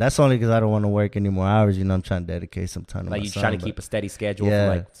 But and that's only because I don't want to work any more hours. I'm trying to dedicate some time to my son. Like you're trying to keep a steady schedule from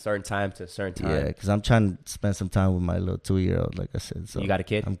like certain time to certain time. Yeah, because I'm trying to spend some time with my little 2-year-old, like I said. So you got a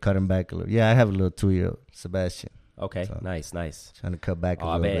kid? I'm cutting back a little. Yeah, I have a little 2-year-old, Sebastian. Okay, so, nice. Trying to cut back a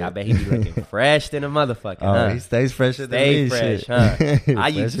little bit. I bet he be looking fresh than a motherfucker. Oh, he stays fresher than me. Stay fresh, huh?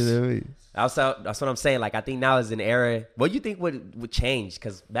 Fresher than me. That's what I'm saying. Like, I think now is an era. What do you think would change?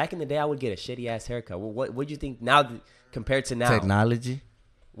 Because back in the day, I would get a shitty ass haircut. What do you think now compared to now? Technology.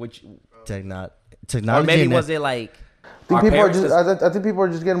 Technology. Or maybe was it like? I think people are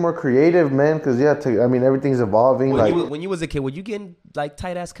just getting more creative, man. Because everything's evolving. When you was a kid, were you getting like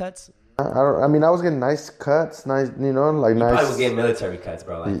tight ass cuts? I was getting nice cuts, nice. You nice. Probably was getting military cuts,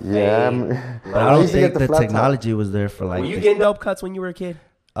 bro. Like, but I don't think the technology was there for like. Were you getting dope cuts when you were a kid?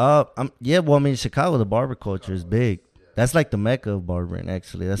 Chicago, the barber culture is big. That's like the mecca of barbering.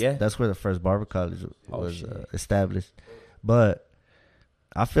 Actually, that's where the first barber college was established. But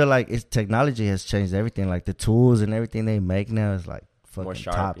I feel like technology has changed everything. Like the tools and everything they make now is like fucking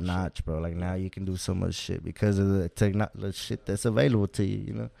top notch, bro. Like now you can do so much shit because of the shit that's available to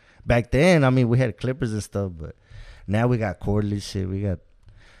you. Back then, we had clippers and stuff, but now we got cordless shit. We got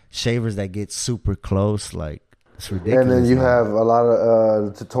shavers that get super close, like it's ridiculous. And then you have a lot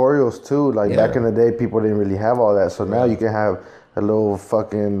of tutorials too. Like back in the day, people didn't really have all that, so now you can have a little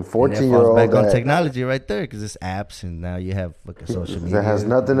fucking 14-year-old back on technology right there because it's apps, and now you have fucking social media that has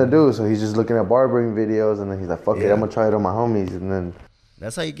nothing to do. So he's just looking at barbering videos, and then he's like, "Fuck it, I'm gonna try it on my homies." And then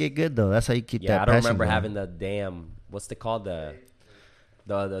that's how you get good, though. That's how you keep that. Yeah, I don't remember having the damn what's it called the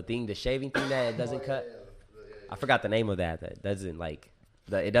thing, the shaving thing that doesn't cut. I forgot the name of that. That doesn't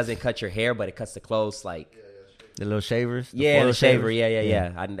it doesn't cut your hair, but it cuts the clothes like the little shavers. The shaver.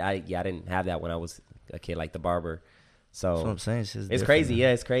 Yeah. I didn't have that when I was a kid, like the barber. So that's what I'm saying. It's crazy. Man.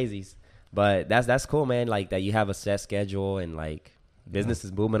 Yeah, it's crazy. But that's cool, man. Like that you have a set schedule and like business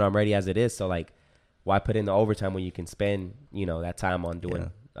is booming already as it is. So like, why put in the overtime when you can spend that time on doing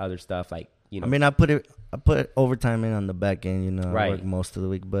other stuff? Like I put overtime in on the back end. I work most of the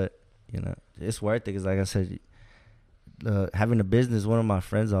week, but it's worth it because like I said, having a business. One of my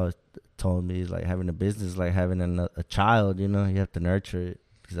friends always told me, is like having a business is like having a child. You know, you have to nurture it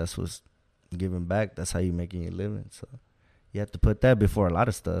because that's what's giving back. That's how you making your living. So you have to put that before a lot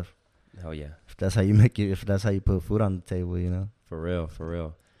of stuff. Oh yeah, If that's how you make it, if that's how you put food on the table, you know. for real, for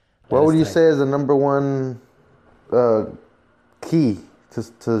real. What would you say is the number one key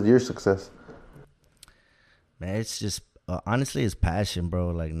to your success? Man, it's just honestly, it's passion, bro.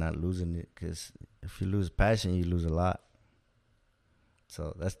 Like not losing it, because if you lose passion, you lose a lot.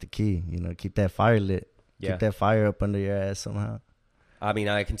 So that's the key, you know. Keep that fire lit. Yeah. Keep that fire up under your ass somehow. I mean,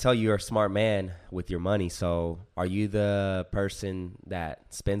 I can tell you're a smart man with your money. So are you the person that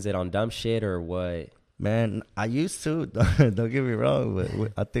spends it on dumb shit or what? Man, I used to. Don't get me wrong,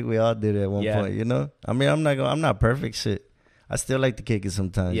 but I think we all did it at one point, you know. I mean, I'm not perfect shit. I still like to kick it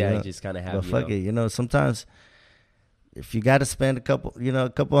sometimes. Yeah, you know? you just kind of have. But fuck it, you know. Sometimes if you got to spend a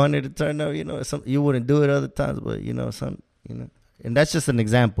couple hundred to turn up, you know, you wouldn't do it other times. But you know, and that's just an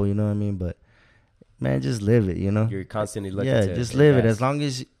example, you know what I mean. But man, just live it, you know. You're constantly looking. Yeah, to just live it. invest. As long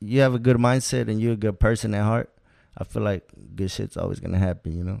as you have a good mindset and you're a good person at heart, I feel like good shit's always gonna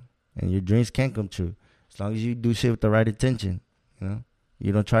happen, you know. And your dreams can come true as long as you do shit with the right intention, you know.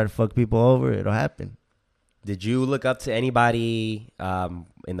 You don't try to fuck people over, it'll happen. Did you look up to anybody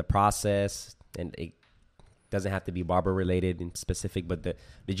in the process? And it doesn't have to be barber related and specific, but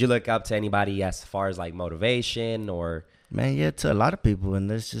did you look up to anybody as far as like motivation or? Man, yeah, to a lot of people, and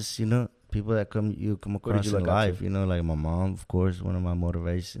there's just, you know, people that you come across in life, you know, like my mom, of course, one of my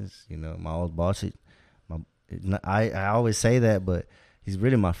motivations, you know, my old boss. I always say that, but he's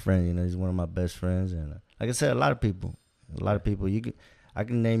really my friend, you know, he's one of my best friends. And like I said, a lot of people, I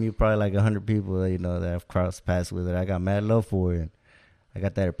can name you probably like 100 people, you know, that I've crossed paths with, that I got mad love for, and I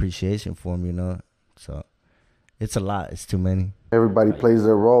got that appreciation for him, you know. So it's a lot. It's too many. Everybody plays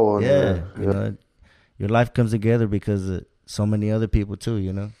their role. Yeah, you know, your life comes together because of so many other people too,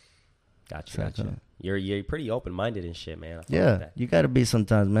 you know. Gotcha. You're pretty open minded and shit, man. Yeah, you gotta be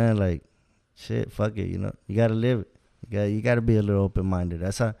sometimes, man. Like, shit, fuck it, you know. You gotta live it. You gotta be a little open minded.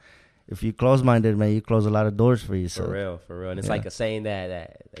 That's how. If you close minded, man, you close a lot of doors for yourself. For real. And it's like a saying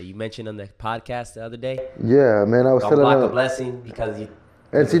that you mentioned on the podcast the other day. Yeah, man, I was Don't block a blessing because you.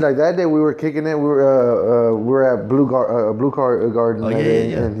 And see, like that day we were kicking it. We were at Blue Garden that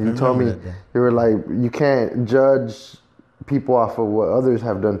day, and you told me you were like, you can't judge people off of what others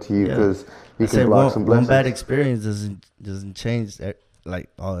have done to you because you can block some blessings. One bad experience doesn't change like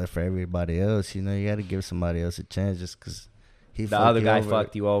all that for everybody else. You know, you got to give somebody else a chance just because the other guy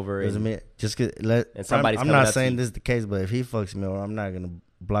fucked you over. Doesn't mean just cause I'm not saying this is the case, but if he fucks me over, I'm not gonna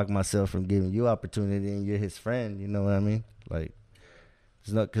block myself from giving you opportunity, and you're his friend. You know what I mean? Like,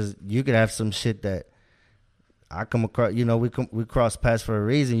 it's not because you could have some shit that I come across. You know, we cross paths for a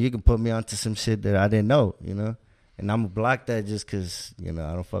reason. You can put me onto some shit that I didn't know. You know, and I'm gonna block that just because, you know,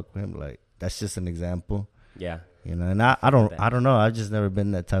 I don't fuck with him. Like, that's just an example. Yeah. You know, and I don't know. I've just never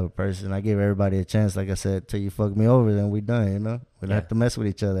been that type of person. I give everybody a chance. Like I said, till you fuck me over, then we done. You know, we don't have to mess with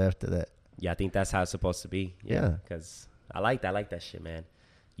each other after that. Yeah, I think that's how it's supposed to be. Yeah, because I like that shit, man.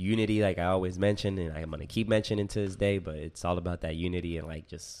 Unity, like I always mention, and I'm gonna keep mentioning to this day. But it's all about that unity and like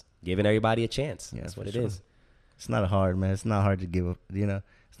just giving everybody a chance. Yeah, that's what it is. It's not hard, man. It's not hard to give a, you know,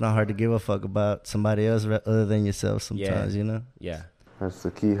 it's not hard to give a fuck about somebody else other than yourself sometimes, you know? Yeah. That's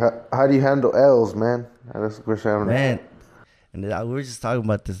the key. How do you handle L's, man? That's the question I don't know. Man, and we were just talking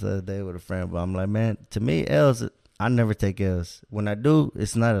about this the other day with a friend, but I'm like, man, to me, L's, I never take L's. When I do,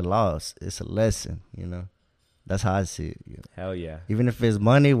 it's not a loss. It's a lesson, you know? That's how I see it. You know? Hell yeah. Even if it's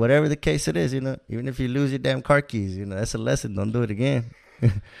money, whatever the case it is, you know? Even if you lose your damn car keys, you know, that's a lesson. Don't do it again.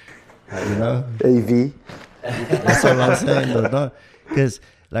 You know? AV. That's all I'm saying, though. Because,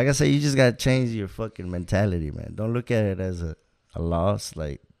 like I said, you just got to change your fucking mentality, man. Don't look at it as a loss.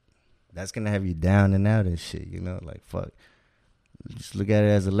 Like, that's going to have you down and out and shit, you know? Like, fuck. Just look at it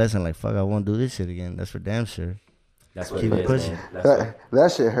as a lesson. Like, fuck, I won't do this shit again. That's for damn sure. That's what Keep it is, pushing. man.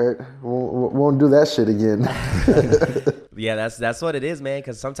 That shit hurt. Won't do that shit again. Yeah, that's what it is, man.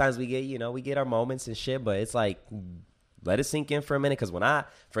 Because sometimes we get our moments and shit, but it's like, let it sink in for a minute. Because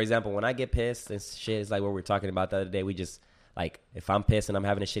for example, when I get pissed and shit, it's like what we were talking about the other day. We just, like, if I'm pissed and I'm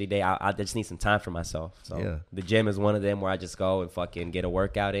having a shitty day, I just need some time for myself. So the gym is one of them where I just go and fucking get a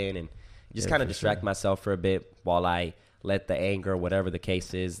workout in and just kind of distract myself for a bit while I let the anger, whatever the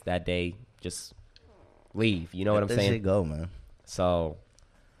case is that day, just leave. You know what I'm saying? Let that shit go, man. So,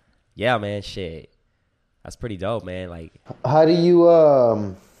 yeah, man, shit. That's pretty dope, man. Like, how do you,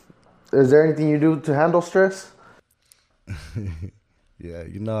 is there anything you do to handle stress? Yeah,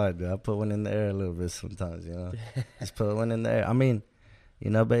 you know I do. I put one in the air a little bit sometimes, you know. Just put one in the air. I mean, you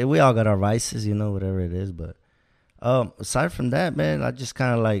know, but we all got our vices, you know, whatever it is. But aside from that, man, I just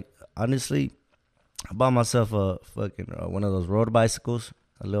kind of like, honestly, I bought myself a fucking one of those road bicycles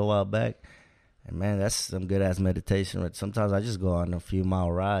a little while back. And man, that's some good ass meditation. But sometimes I just go on a few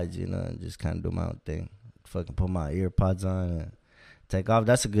mile rides, you know, and just kind of do my own thing. Fucking put my ear pods on and take off.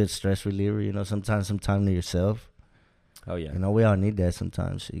 That's a good stress reliever, you know. Sometimes some time to yourself. Oh yeah. You know, we all need that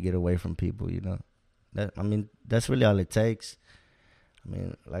sometimes. So you get away from people, you know. That's really all it takes. I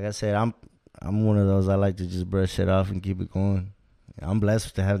mean, like I said, I'm one of those. I like to just brush it off and keep it going. I'm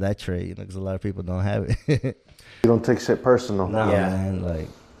blessed to have that trait, you know, because a lot of people don't have it. You don't take shit personal. No, man, like,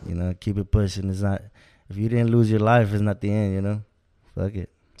 you know, keep it pushing. It's not, if you didn't lose your life, it's not the end, you know. Fuck it.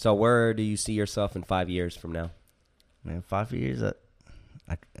 So where do you see yourself in 5 years from now? Man, 5 years, I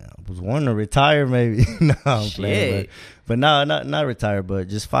was wanting to retire maybe. No, I'm playing. But no, not retire, but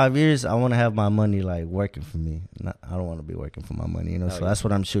just 5 years, I want to have my money, like, working for me. I don't want to be working for my money, you know. So that's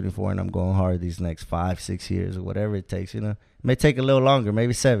what I'm shooting for, and I'm going hard these next 5-6 years or whatever it takes, you know. It may take a little longer,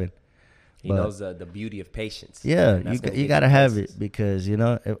 maybe 7. He knows the beauty of patience. Yeah, you got to have it because, you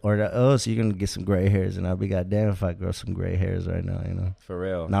know, or else you're going to get some gray hairs, and I'll be goddamn if I grow some gray hairs right now, you know. For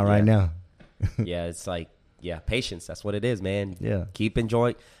real. Not right now. Yeah, it's like, yeah, patience. That's what it is, man. Yeah. Keep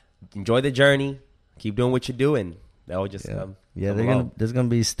enjoy the journey. Keep doing what you're doing. That will just come. Yeah, there's gonna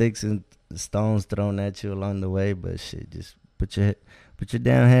be sticks and stones thrown at you along the way, but shit, just put your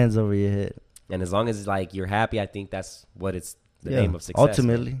damn hands over your head. And as long as like you're happy, I think that's what it's the name of success.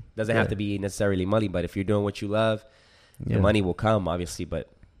 Ultimately, doesn't have to be necessarily money, but if you're doing what you love, the money will come, obviously. But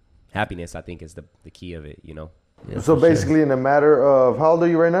happiness, I think, is the key of it. You know. Yeah, so basically, in a matter of how old are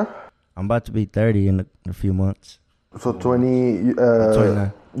you right now? I'm about to be 30 in a few months. So 23,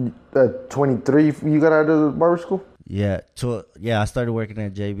 you got out of barber school? Yeah. So I started working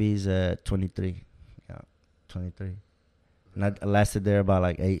at JB's at 23. Yeah, 23. And I lasted there about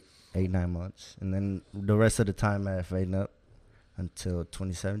like 9 months. And then the rest of the time I fading up until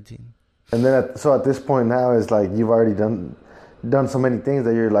 2017. And then at this point now, it's like you've already done so many things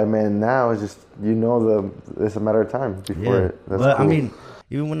that you're like, man, now it's just, you know, it's a matter of time before it. That's cool. I mean,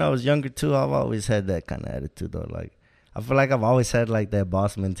 even when I was younger too, I've always had that kind of attitude though. Like, I feel like I've always had like that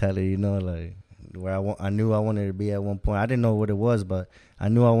boss mentality, you know, like where I knew I wanted to be at one point. I didn't know what it was, but I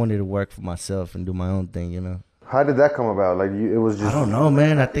knew I wanted to work for myself and do my own thing, you know. How did that come about? Like, it was just... I don't know,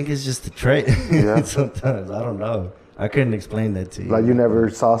 man. I think it's just a trait. Yeah. Sometimes. I don't know. I couldn't explain that to you. Like, you never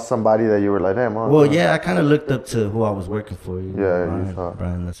saw somebody that you were like, damn. Well, yeah, I kind of looked up to who I was working for. You know, yeah, you saw.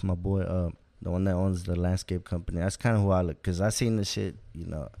 Brian, that's my boy. The one that owns the landscape company. That's kind of who I look, because I seen the shit, you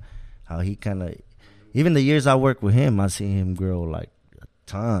know, how he kind of, even the years I worked with him, I seen him grow like a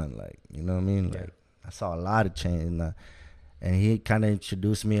ton, like, you know what I mean? Like, I saw a lot of change, and he kind of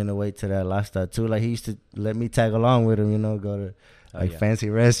introduced me in a way to that lifestyle too. Like, he used to let me tag along with him, you know, go to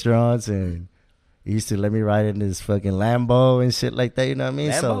fancy restaurants, and he used to let me ride in his fucking Lambo and shit like that, you know what I mean?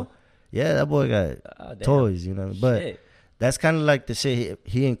 Lambo? So, yeah, that boy got toys, you know, but that's kind of like the shit.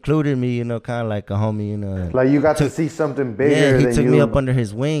 He included me, you know, kind of like a homie, you know. Like, you got to see something bigger. Yeah, he took me up under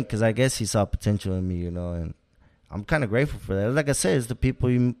his wing because I guess he saw potential in me, you know, and I'm kind of grateful for that. Like I said, it's the people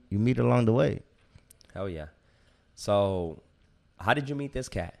you meet along the way. Hell yeah. So, how did you meet this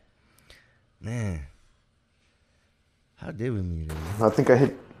cat? Man, how did we meet? I think I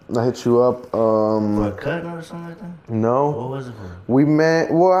hit you up. For a cut or something like that? No. What was it for? We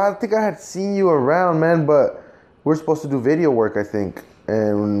met. Well, I think I had seen you around, man, but we're supposed to do video work, I think,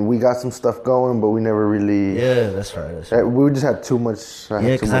 and we got some stuff going, but we never really. Yeah, that's right. We just had too much. Shit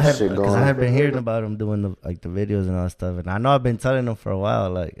going. Because I had been hearing about him doing the videos and all that stuff, and I know I've been telling him for a while.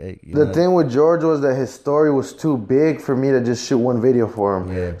 Like, hey, the thing with George was that his story was too big for me to just shoot one video for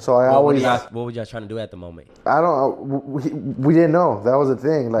him. Yeah. So I always. What were y'all trying to do at the moment? I don't. We didn't know. That was the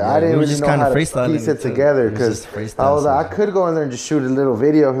thing. Like, I didn't really know how to piece it together, because I was like, I could go in there and just shoot a little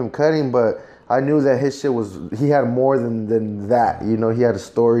video of him cutting, but I knew that his shit he had more than that, you know. He had a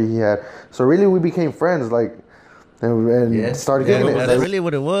story, so really we became friends, like, and started getting it. That's really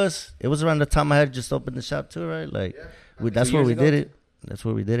what it was. It was around the time I had just opened the shop too, right? Like, that's where we did it. That's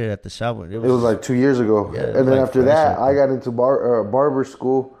where we did it, at the shop. It was like 2 years ago. Yeah, and then after that, I got into barber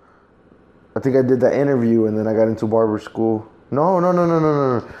school. I think I did that interview, and then I got into barber school. No.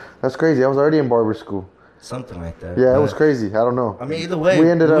 That's crazy. I was already in barber school. Something like that. Yeah, it was crazy. I don't know. I mean, either way, we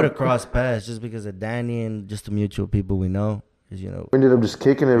would have crossed paths just because of Danny and just the mutual people we know. You know, we ended up just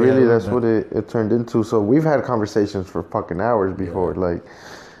kicking it. Really, that's what it turned into. So we've had conversations for fucking hours before. Like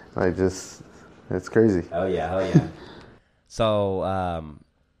just, it's crazy. Oh yeah. So,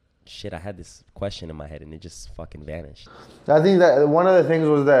 shit, I had this question in my head and it just fucking vanished. I think that one of the things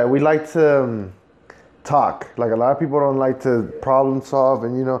was that we like to talk. Like, a lot of people don't like to problem solve,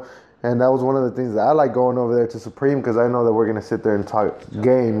 and you know. And that was one of the things that I like going over there to Supreme, because I know that we're gonna sit there and talk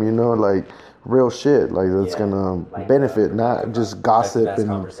game, you know, like real shit, like that's gonna benefit, not just gossip That's and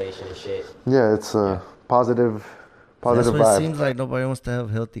conversation and shit. yeah, it's a positive That's what vibe. it seems like. Nobody wants to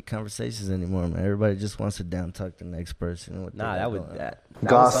have healthy conversations anymore, man. Everybody just wants to down talk the next person. Nah, that was that.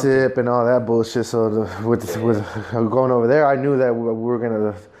 Gossip and all that bullshit. So with going over there, I knew that we were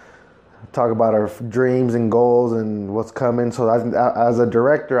gonna talk about our dreams and goals and what's coming. So as a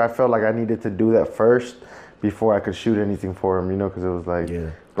director, I felt like I needed to do that first before I could shoot anything for him, you know, because it was like,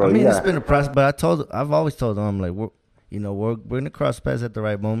 Yeah. bro, I mean, it's been a process, but I've always told them, like, we're gonna cross paths at the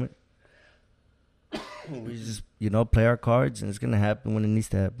right moment. We just, play our cards, and it's gonna happen when it needs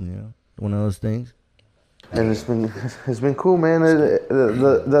to happen. One of those things. And it's been cool, man.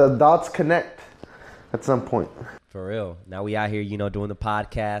 The dots connect at some point. For real. Now we out here, doing the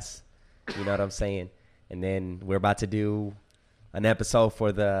podcast. You know what I'm saying? And then we're about to do an episode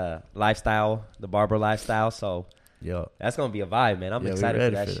for the lifestyle, the barber lifestyle. So that's going to be a vibe, man. I'm excited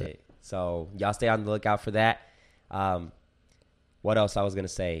for that shit. So y'all stay on the lookout for that. What else I was going to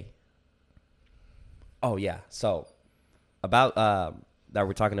say? Oh, yeah. So about that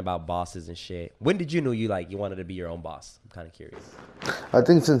we're talking about bosses and shit. When did you know you wanted to be your own boss? I'm kind of curious. I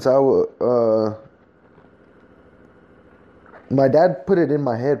think since my dad put it in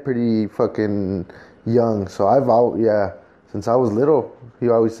my head pretty fucking young. So since I was little, he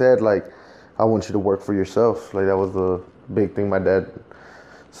always said, like, I want you to work for yourself. Like, that was the big thing my dad.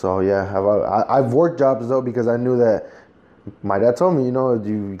 So yeah, I've worked jobs though, because I knew that my dad told me,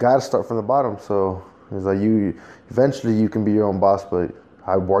 you got to start from the bottom. So it's like eventually you can be your own boss. But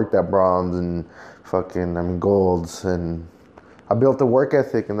I worked at bronze and golds, and I built a work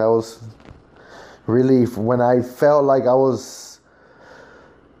ethic, and that was really when I felt like I was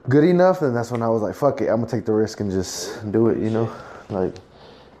good enough, and that's when I was like, fuck it, I'm gonna take the risk and just do it, like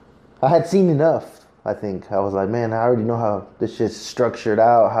I had seen enough. I think I was like, man, I already know how this shit's structured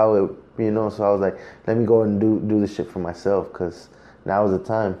out, how it, so I was like, let me go and do this shit for myself, because now is the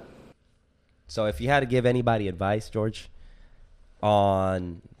time. So if you had to give anybody advice, George,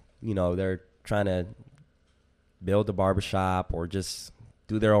 on, they're trying to build a barbershop or just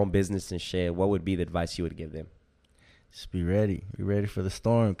do their own business and shit, what would be the advice you would give them? Just be ready. Be ready for the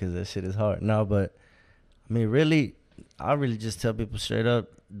storm, because that shit is hard. No, but, I mean, really, I really just tell people straight up,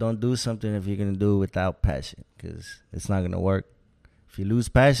 don't do something if you're going to do it without passion, because it's not going to work. If you lose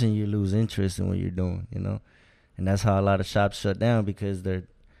passion, you lose interest in what you're doing, And that's how a lot of shops shut down, because their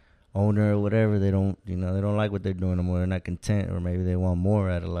owner or whatever, they don't like what they're doing anymore. They're not content, or maybe they want more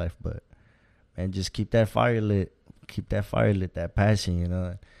out of life. But, man, just keep that fire lit. Keep that fire lit, that passion,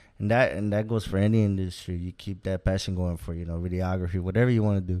 And that goes for any industry. You keep that passion going for, videography, whatever you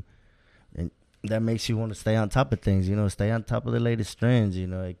want to do. And that makes you want to stay on top of things, stay on top of the latest trends,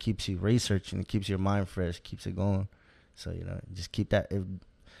 It keeps you researching. It keeps your mind fresh, keeps it going. So, just keep that. If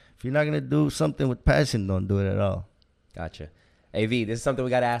you're not going to do something with passion, don't do it at all. Gotcha. AV, this is something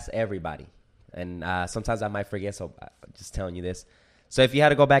we got to ask everybody. And sometimes I might forget, so I'm just telling you this. So if you had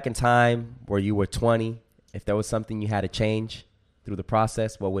to go back in time where you were 20, if there was something you had to change through the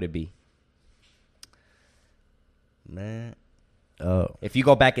process, what would it be? Man. If you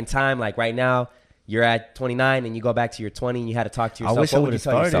go back in time, like right now, you're at 29 and you go back to your 20 and you had to talk to yourself, what would you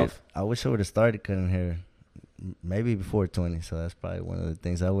tell yourself? I wish I would have started cutting hair maybe before 20. So that's probably one of the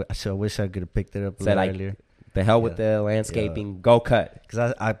things. I wish I could have picked it up a little earlier. The hell with the landscaping, go cut.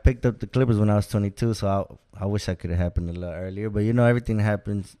 Because I picked up the clippers when I was 22, so I wish I could have happened a little earlier. But, everything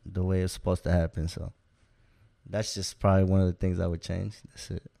happens the way it's supposed to happen. So that's just probably one of the things I would change.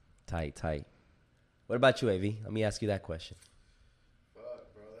 That's it. Tight. What about you, AV? Let me ask you that question.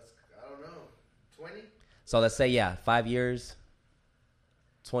 Fuck, bro. I don't know. 20? So let's say, 5 years,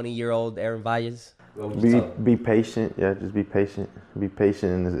 20-year-old Aaron Valles. Be patient. Yeah, just be patient. Be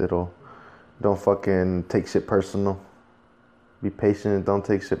patient, and don't fucking take shit personal. Be patient and don't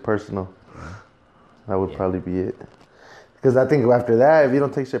take shit personal. That would probably be it. Because I think after that, if you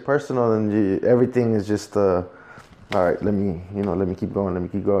don't take shit personal, then everything is just, all right, let me keep going.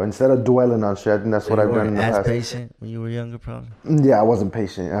 Instead of dwelling on shit, I think that's what I've done in the past. Patient when you were younger, probably? Yeah, I wasn't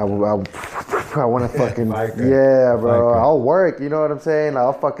patient. I want to fucking, yeah, bro. I'll work, you know what I'm saying?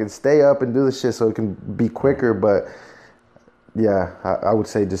 I'll fucking stay up and do the shit so it can be quicker, but yeah, I would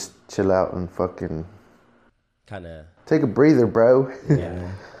say just chill out and fucking kind of take a breather, bro.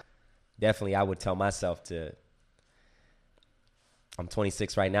 Yeah. Definitely, I would tell myself I'm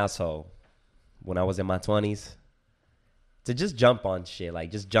 26 right now, so when I was in my 20s, to just jump on shit,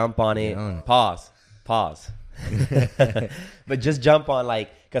 like just jump on it, pause. But just jump on,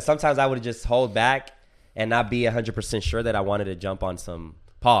 because sometimes I would just hold back and not be 100% sure that I wanted to jump on some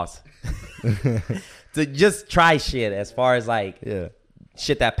Pause. To just try shit as far as like Yeah.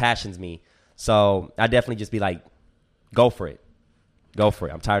 shit that passions me. So I definitely just be like, go for it. Go for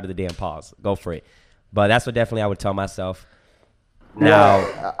it. I'm tired of the damn pause. Go for it. But that's what definitely I would tell myself. Now,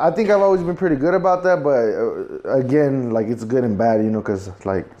 Yeah, I think I've always been pretty good about that, but again, like it's good and bad, you know, because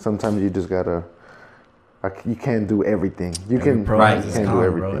like sometimes you just gotta, like you can't do everything. You can, Pro Right. has you his can't con,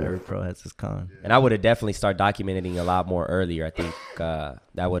 do bro. everything. Every pro has his con. and I would have definitely start documenting a lot more earlier. I think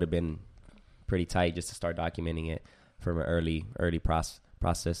that would have been pretty tight just to start documenting it from an early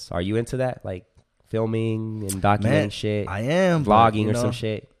process. Are you into that, like filming and documenting Man, shit? I am but, vlogging you or know, some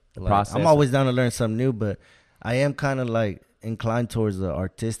shit. The like, process. I'm always down to learn something new, but I am kind of like inclined towards the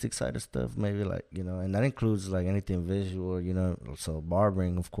artistic side of stuff, maybe like, you know, and that includes like anything visual, you know. So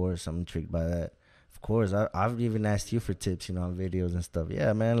barbering, of course, I'm intrigued by that. Of course, I've even asked you for tips, you know, on videos and stuff.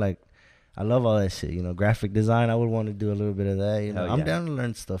 Yeah, man, like I love all that shit, you know. Graphic design, I would want to do a little bit of that, you know. Hell I'm yeah. down to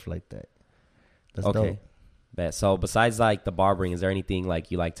learn stuff like that. That's okay. dope. Bet. So besides like the barbering, is there anything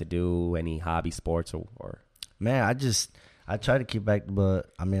like you like to do? Any hobby sports or Man, I try to keep back, but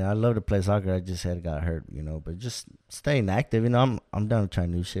I mean, I love to play soccer. I just got hurt, you know. But just staying active, you know. I'm down to try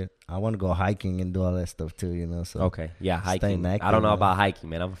new shit. I want to go hiking and do all that stuff too, you know. So okay, yeah, hiking. staying active, I don't know man. about hiking,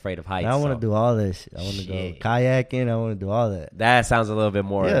 man. I'm afraid of heights. I want so to do all this shit. I want to go Shit. kayaking. I want to do all that. That sounds a little bit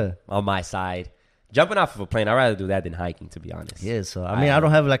more Yeah. on my side. Jumping off of a plane, I'd rather do that than hiking, to be honest. Yeah. So I mean, I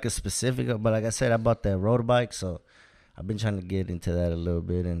don't have like a specific, but like I said, I bought that road bike, so I've been trying to get into that a little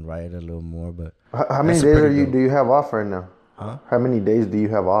bit and ride a little more. But How many That's days pretty dope. do you have off right now? Huh? How many days do you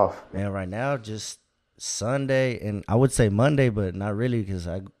have off? man, right now just Sunday and I would say Monday, but not really because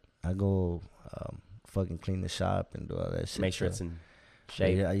I go fucking clean the shop and do all that shit. Make sure so. it's in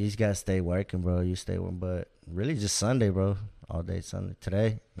shape. Yeah, you just gotta stay working, bro. You stay working, but really just Sunday, bro. All day Sunday.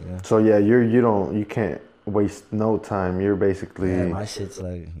 Today, yeah. So yeah, you can't waste no time. You're basically Yeah, my shit's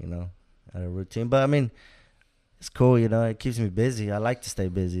like, you know, a routine. But I mean, it's cool, you know. It keeps me busy. I like to stay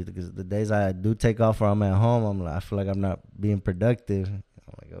busy because the days I do take off or I'm at home, I feel like I'm not being productive.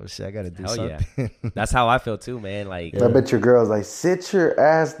 I'm like, oh shit, I gotta do Hell something. yeah. That's how I feel too, man. Like, I bet your girl's like, sit your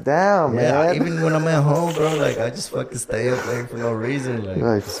ass down, Yeah, man. even when I'm at home, bro, like I just fucking stay up late for no reason,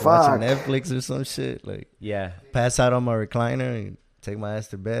 Like, just fuck. watching Netflix or some shit, like yeah, pass out on my recliner and take my ass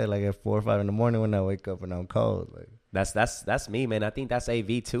to bed like at 4 or 5 in the morning when I wake up and I'm cold, like. that's me, man. I think that's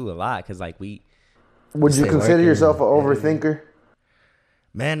AV too a lot because like Would you Stay consider working. yourself an Yeah. overthinker?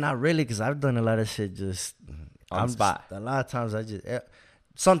 Man, not really, because I've done a lot of shit just On the spot. A lot of times I just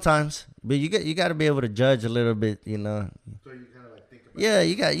sometimes, but you got to be able to judge a little bit, you know. So you kind of like think about. Yeah,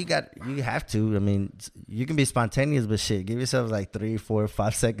 you have to. I mean, you can be spontaneous, but shit, give yourself like 3, 4,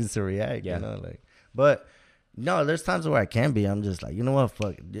 5 seconds to react. Yeah. You know, like, but no, there's times where I can be. I'm just like, you know what,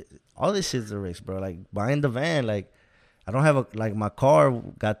 fuck, all this shit's a risk, bro. Like buying the van, like I don't have my car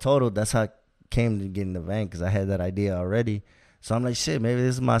got totaled. That's how I came to getting the van because I had that idea already. So I'm like, shit, maybe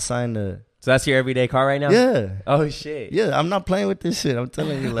this is my sign to. so that's your everyday car right now. Yeah. Oh shit. Yeah, I'm not playing with this shit. I'm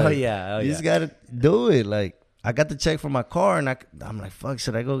telling you, like, Oh, yeah. you just gotta do it. Like, I got the check for my car, and I'm like, fuck,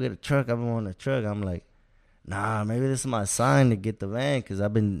 should I go get a truck? I've been wanting a truck. I'm like, nah, maybe this is my sign to get the van, because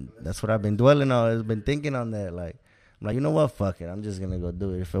that's what I've been dwelling on. I've been thinking on that. Like, I'm like, you know what? Fuck it. I'm just gonna go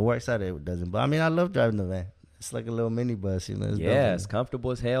do it. If it works out, it doesn't. But I mean, I love driving the van. It's like a little mini bus, you know. It's Yeah, dope. it's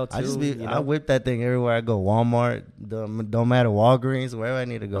comfortable as hell too. I whip that thing everywhere I go. Walmart, don't matter, Walgreens, wherever I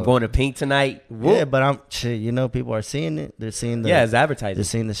need to go. I'm going to Pink tonight. Yeah, but you know, people are seeing it. They're seeing Yeah, it's they're advertising.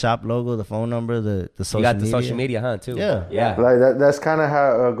 seeing the shop logo, the phone number, the social You got the media. social media, huh? Too. Yeah. Yeah. Like that's kind of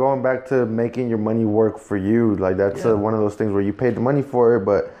how going back to making your money work for you. Like that's one of those things where you paid the money for it,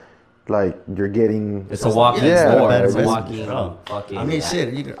 but like you're getting. It's a walking Yeah, store. better It's a business. walking. Oh. Fucking. I mean,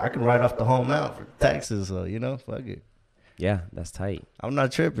 shit, I can write off the whole amount for taxes, so you know, fuck it. Yeah, that's tight. I'm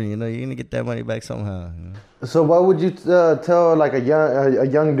not tripping, you know. You're gonna get that money back somehow. You know? So what would you tell like a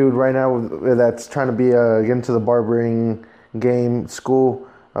young dude right now that's trying to get into the barbering game school?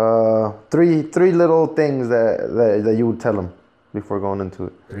 Three little things that you would tell them before going into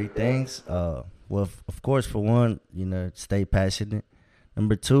it. 3 things. Well, of course, for one, you know, stay passionate.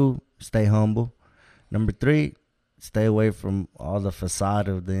 Number 2, stay humble. Number 3, stay away from all the facade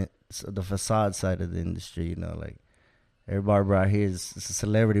of the facade side of the industry. You know, like every barber out here is a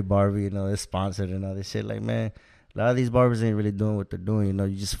celebrity barber. You know, it's sponsored and all this shit. Like, man, a lot of these barbers ain't really doing what they're doing. You know,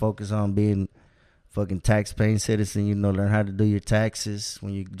 you just focus on being fucking tax-paying citizen. You know, learn how to do your taxes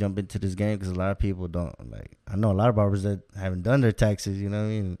when you jump into this game, because a lot of people don't. Like, I know a lot of barbers that haven't done their taxes. You know what I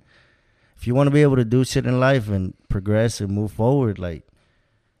mean? If you want to be able to do shit in life and progress and move forward, like,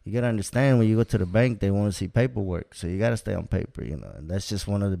 you got to understand when you go to the bank, they want to see paperwork. So you got to stay on paper, you know. And that's just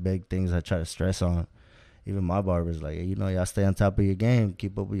one of the big things I try to stress on even my barber's like, you know, y'all stay on top of your game,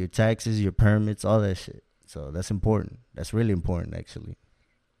 keep up with your taxes, your permits, all that shit. So that's important. That's really important, actually.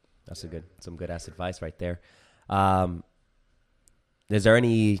 That's some good ass advice right there. Is there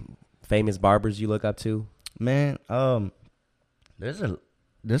any famous barbers you look up to? Man,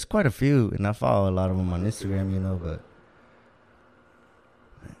 there's quite a few, and I follow a lot of them on Instagram, you know, but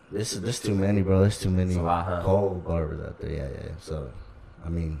there's too many, bro. There's too many cold barbers out there. Yeah. So, I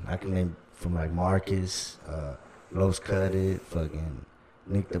mean, I can name from like Marcus, Los Cut It, fucking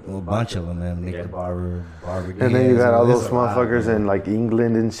Nick a bunch of them, man. Nick the Barber. And then you got all those motherfuckers in like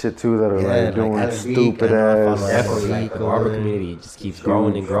England and shit too that are like doing stupid ass. Definitely, the barber community just keeps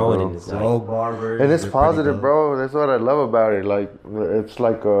growing and growing, and it's like, barbers. And it's positive, bro. That's what I love about it. Like it's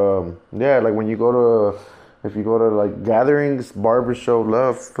like like when you go to, if you go to like gatherings, barbers show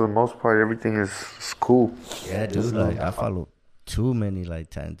love for the most part. Everything is cool. Yeah, dude. Like I follow too many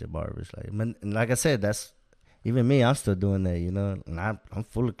like talented barbers. Like, man, and like I said, that's. Even me, I'm still doing that, you know. And I'm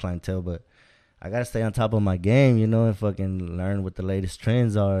full of clientele, but I gotta stay on top of my game, you know, and fucking learn what the latest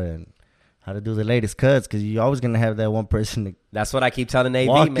trends are and how to do the latest cuts. Because you're always gonna have that one person. That's what I keep telling AV,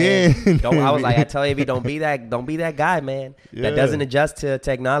 walk man. in. I tell AV, don't be that guy, man. Yeah. That doesn't adjust to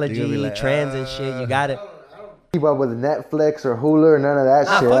technology, like, trends, and shit. You got it. Keep up with Netflix or Hulu or none of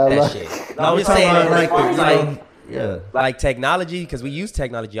that shit. Fuck that like, shit. No, I'm just saying, yeah. Like technology, because we use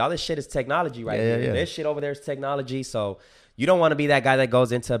technology. All this shit is technology right here. Yeah. This shit over there is technology. So you don't want to be that guy that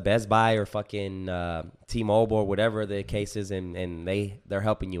goes into Best Buy or fucking T-Mobile or whatever the case is, and they're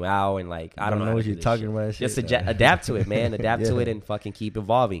helping you out, and like I don't know what you're talking about. Just adapt to it, man. Adapt to it and fucking keep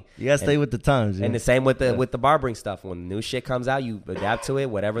evolving. You gotta stay with the times. And the same with the barbering stuff. When new shit comes out, you adapt to it.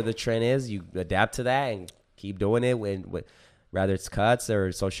 Whatever the trend is, you adapt to that and keep doing it. With whether it's cuts or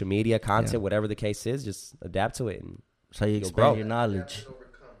social media content, whatever the case is, just adapt to it. And so you expand your knowledge.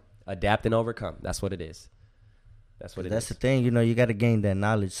 Adapt and overcome. That's what it is. That's the thing, you know. You got to gain that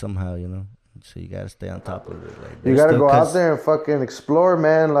knowledge somehow, you know. So you got to stay on top of it. Like, you got to go out there and fucking explore,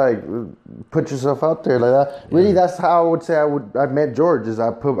 man. Like, put yourself out there like that. Yeah. Really, that's how I would say I met George. Is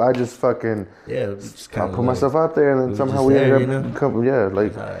I put myself out there, and then somehow we ended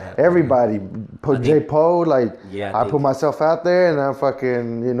up everybody put J Poe. Like, I put myself out there, and I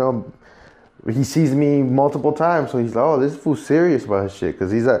fucking, you know, he sees me multiple times, so he's like, oh, this fool's serious about his shit,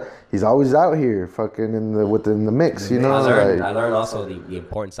 because he's always out here fucking in the mix, you know. I learned also the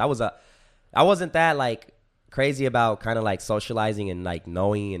importance. I wasn't that like crazy about kind of like socializing and like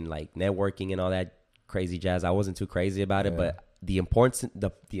knowing and like networking and all that crazy jazz. I wasn't too crazy about it, but the importance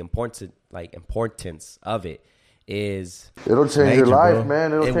of it is it'll change your life, bro.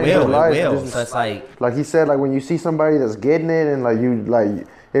 Man. It'll change your life. It will. So it's like he said, like when you see somebody that's getting it, and like you like.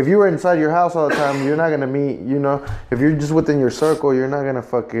 If you were inside your house all the time, you're not going to meet, you know, if you're just within your circle, you're not going to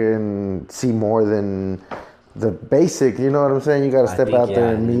fucking see more than the basic, you know what I'm saying? You got to step out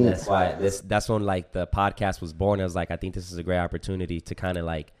there and meet. That's why that's when like the podcast was born. I was like, I think this is a great opportunity to kind of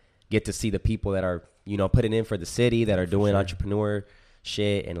like get to see the people that are, you know, putting in for the city, that are doing entrepreneur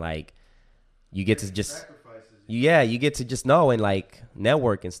shit, and like you get to just, you get to just know and like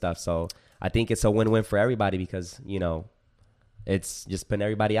network and stuff. So I think it's a win-win for everybody, because, you know, it's just putting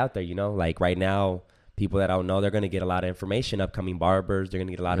everybody out there, you know, like right now, people that I don't know, they're going to get a lot of information, upcoming barbers. They're going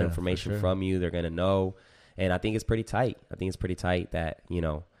to get a lot of information from you. They're going to know. And I think it's pretty tight. That, you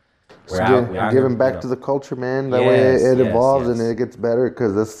know, we're giving back to the culture, man. That way it evolves and it gets better,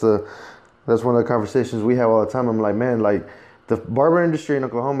 because that's one of the conversations we have all the time. I'm like, man, like the barber industry in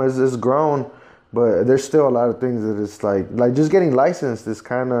Oklahoma is grown, but there's still a lot of things that it's like just getting licensed is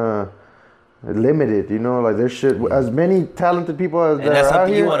kind of limited, you know, like there should as many talented people as there are out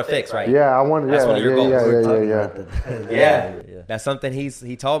here. You want to fix, right? Yeah, I want. That's one of your goals. Yeah. That's something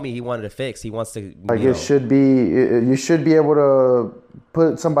he told me he wanted to fix. He wants to like it should be. You should be able to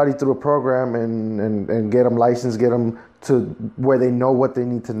put somebody through a program and get them licensed, get them to where they know what they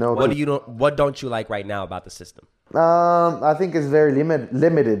need to know. What don't you like right now about the system? I think it's very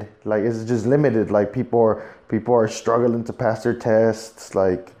limited. Like it's just limited. Like people are struggling to pass their tests.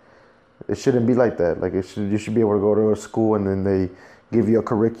 Like. It shouldn't be like that. Like you should be able to go to a school and then they give you a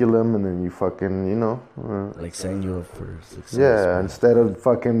curriculum and then you fucking, you know. Like setting you up for success. Yeah, instead of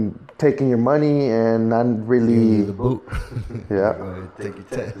fucking taking your money and not really. The boot. Yeah. Take your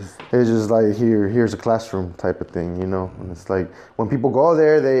test. It's just like here's a classroom type of thing, you know. And it's like when people go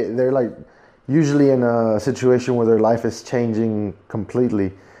there, they're like usually in a situation where their life is changing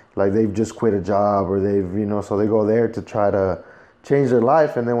completely. Like they've just quit a job or they've, you know, so they go there to try to change their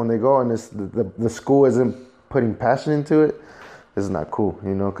life, and then when they go and the school isn't putting passion into it, it's not cool,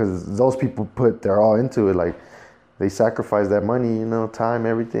 you know, because those people put their all into it. Like they sacrifice that money, you know, time,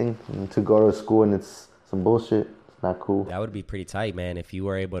 everything, to go to school, and it's some bullshit. It's not cool. That would be pretty tight, man, if you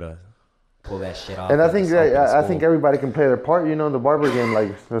were able to pull that shit off. And I think everybody can play their part, you know, in the barber game.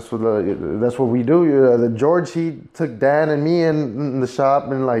 Like that's what we do. The George, he took Dan and me in the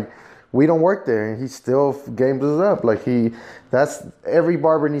shop, and like we don't work there, and he still games us up. Like every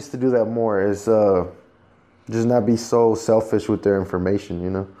barber needs to do that more. Is just not be so selfish with their information, you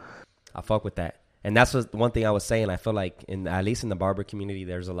know. I fuck with that, and that's one thing I was saying. I feel like at least in the barber community,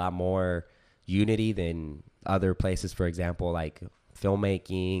 there's a lot more unity than other places. For example, like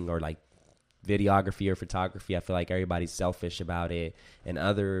filmmaking or like videography or photography. I feel like everybody's selfish about it and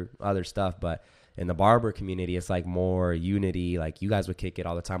other stuff, but in the barber community it's like more unity. Like you guys would kick it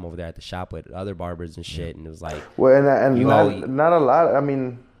all the time over there at the shop with other barbers and shit, and it was like, well, and not a lot. I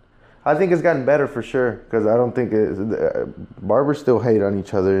mean, I think it's gotten better for sure, because I don't think barbers still hate on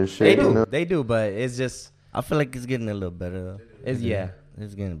each other and shit. They do, but it's just, I feel like it's getting a little better though. It's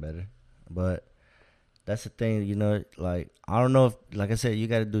getting better, but that's the thing, you know, like, I don't know if, like I said, you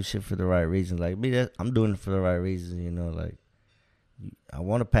got to do shit for the right reasons. Like me, I'm doing it for the right reasons, you know, like, I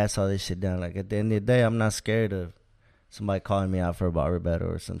want to pass all this shit down. Like, at the end of the day, I'm not scared of somebody calling me out for a barber battle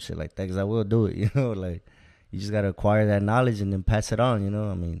or some shit like that, because I will do it, you know, like, you just got to acquire that knowledge and then pass it on, you know,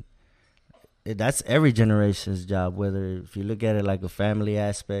 I mean, that's every generation's job, whether if you look at it like a family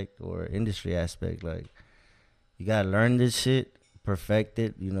aspect or industry aspect, like, you got to learn this shit, perfect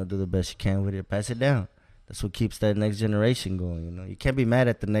it, you know, do the best you can with it, pass it down. That's what keeps that next generation going, you know. You can't be mad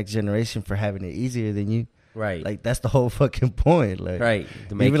at the next generation for having it easier than you. right. Like, that's the whole fucking point. Like, Right.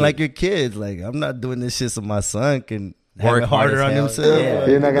 Even like your kids, like, I'm not doing this shit so my son can work Work hard harder as on hell. himself. Yeah. Like,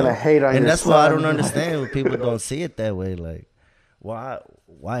 You're not gonna hate on and your that's son. why I don't understand when people don't see it that way. Like,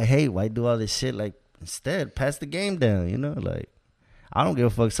 why hate? Why do all this shit? Like, instead, pass the game down, you know? Like, I don't give a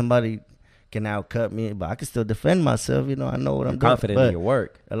fuck. Somebody can outcut me, but I can still defend myself. You know, I know what I'm doing. Confident But in your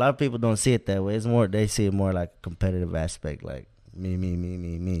work. a lot of people don't see it that way. It's more, they see it more like a competitive aspect, like me,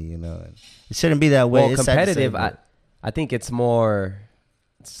 you know. And it shouldn't be that way. Well, It's sad to say, competitive, but I think it's more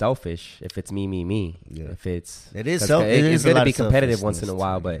selfish if it's me. Yeah. If it's, it is 'cause self. it's a good to lot be of competitive once in a selfishness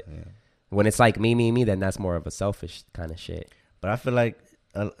while, too, but yeah. when it's like me, then that's more of a selfish kind of shit. But I feel like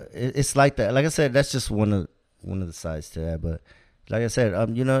it's like that. Like I said, that's just one of the sides to that. But like I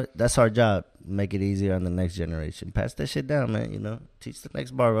said, you know, that's our job. Make it easier on the next generation. Pass that shit down, man. You know, teach the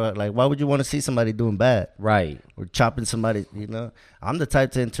next barber. Like, why would you want to see somebody doing bad Right. or chopping somebody? You know, I'm the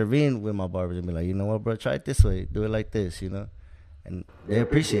type to intervene with my barbers and be like, you know what, bro, try it this way, do it like this, you know, and they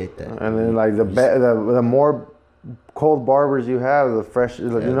appreciate that. And then like the more cold barbers you have, the fresher,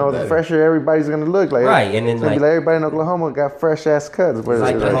 the fresher everybody's gonna look. Like, Right, and then, it's gonna be like, everybody in Oklahoma got fresh ass cuts. It's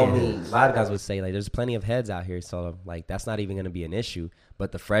like the homie, a lot of guys would say, like, there's plenty of heads out here, so like that's not even going to be an issue.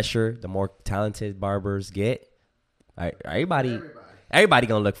 But the fresher, the more talented barbers get, everybody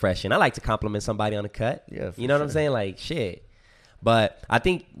gonna look fresh. And I like to compliment somebody on the cut. Yeah, you know what I'm saying? Like, shit. But I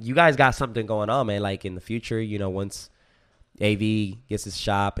think you guys got something going on, man. Like, in the future, you know, once AV gets his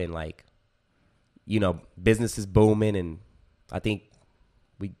shop and, like, you know, business is booming, and I think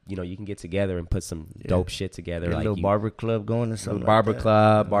you can get together and put some dope shit together, Get like a little barber club going or something. barber like that.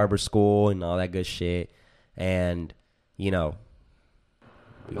 club, barber school, and all that good shit. And you know,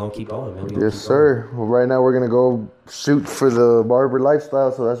 we're gonna keep going, man. Yes, sir. Well, right now we're gonna go shoot for the barber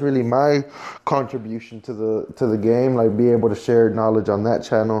lifestyle. So that's really my contribution to the game. Like, be able to share knowledge on that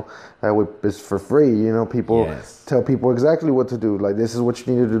channel that is for free. You know, people tell people exactly what to do. Like, this is what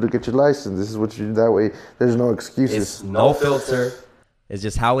you need to do to get your license. This is what you do. That way, there's no excuses. It's no filter. It's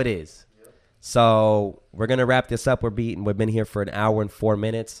just how it is. So we're gonna wrap this up. We've been here for an hour and 4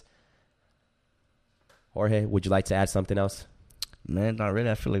 minutes. Jorge, would you like to add something else? Man, not really.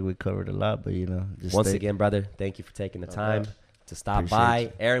 I feel like we covered a lot, but you know, just Once again, brother, thank you for taking the time to stop Appreciate by.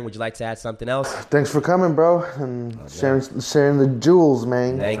 you. Aaron, would you like to add something else? Thanks for coming, bro, and sharing the jewels,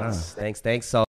 man. Thanks. So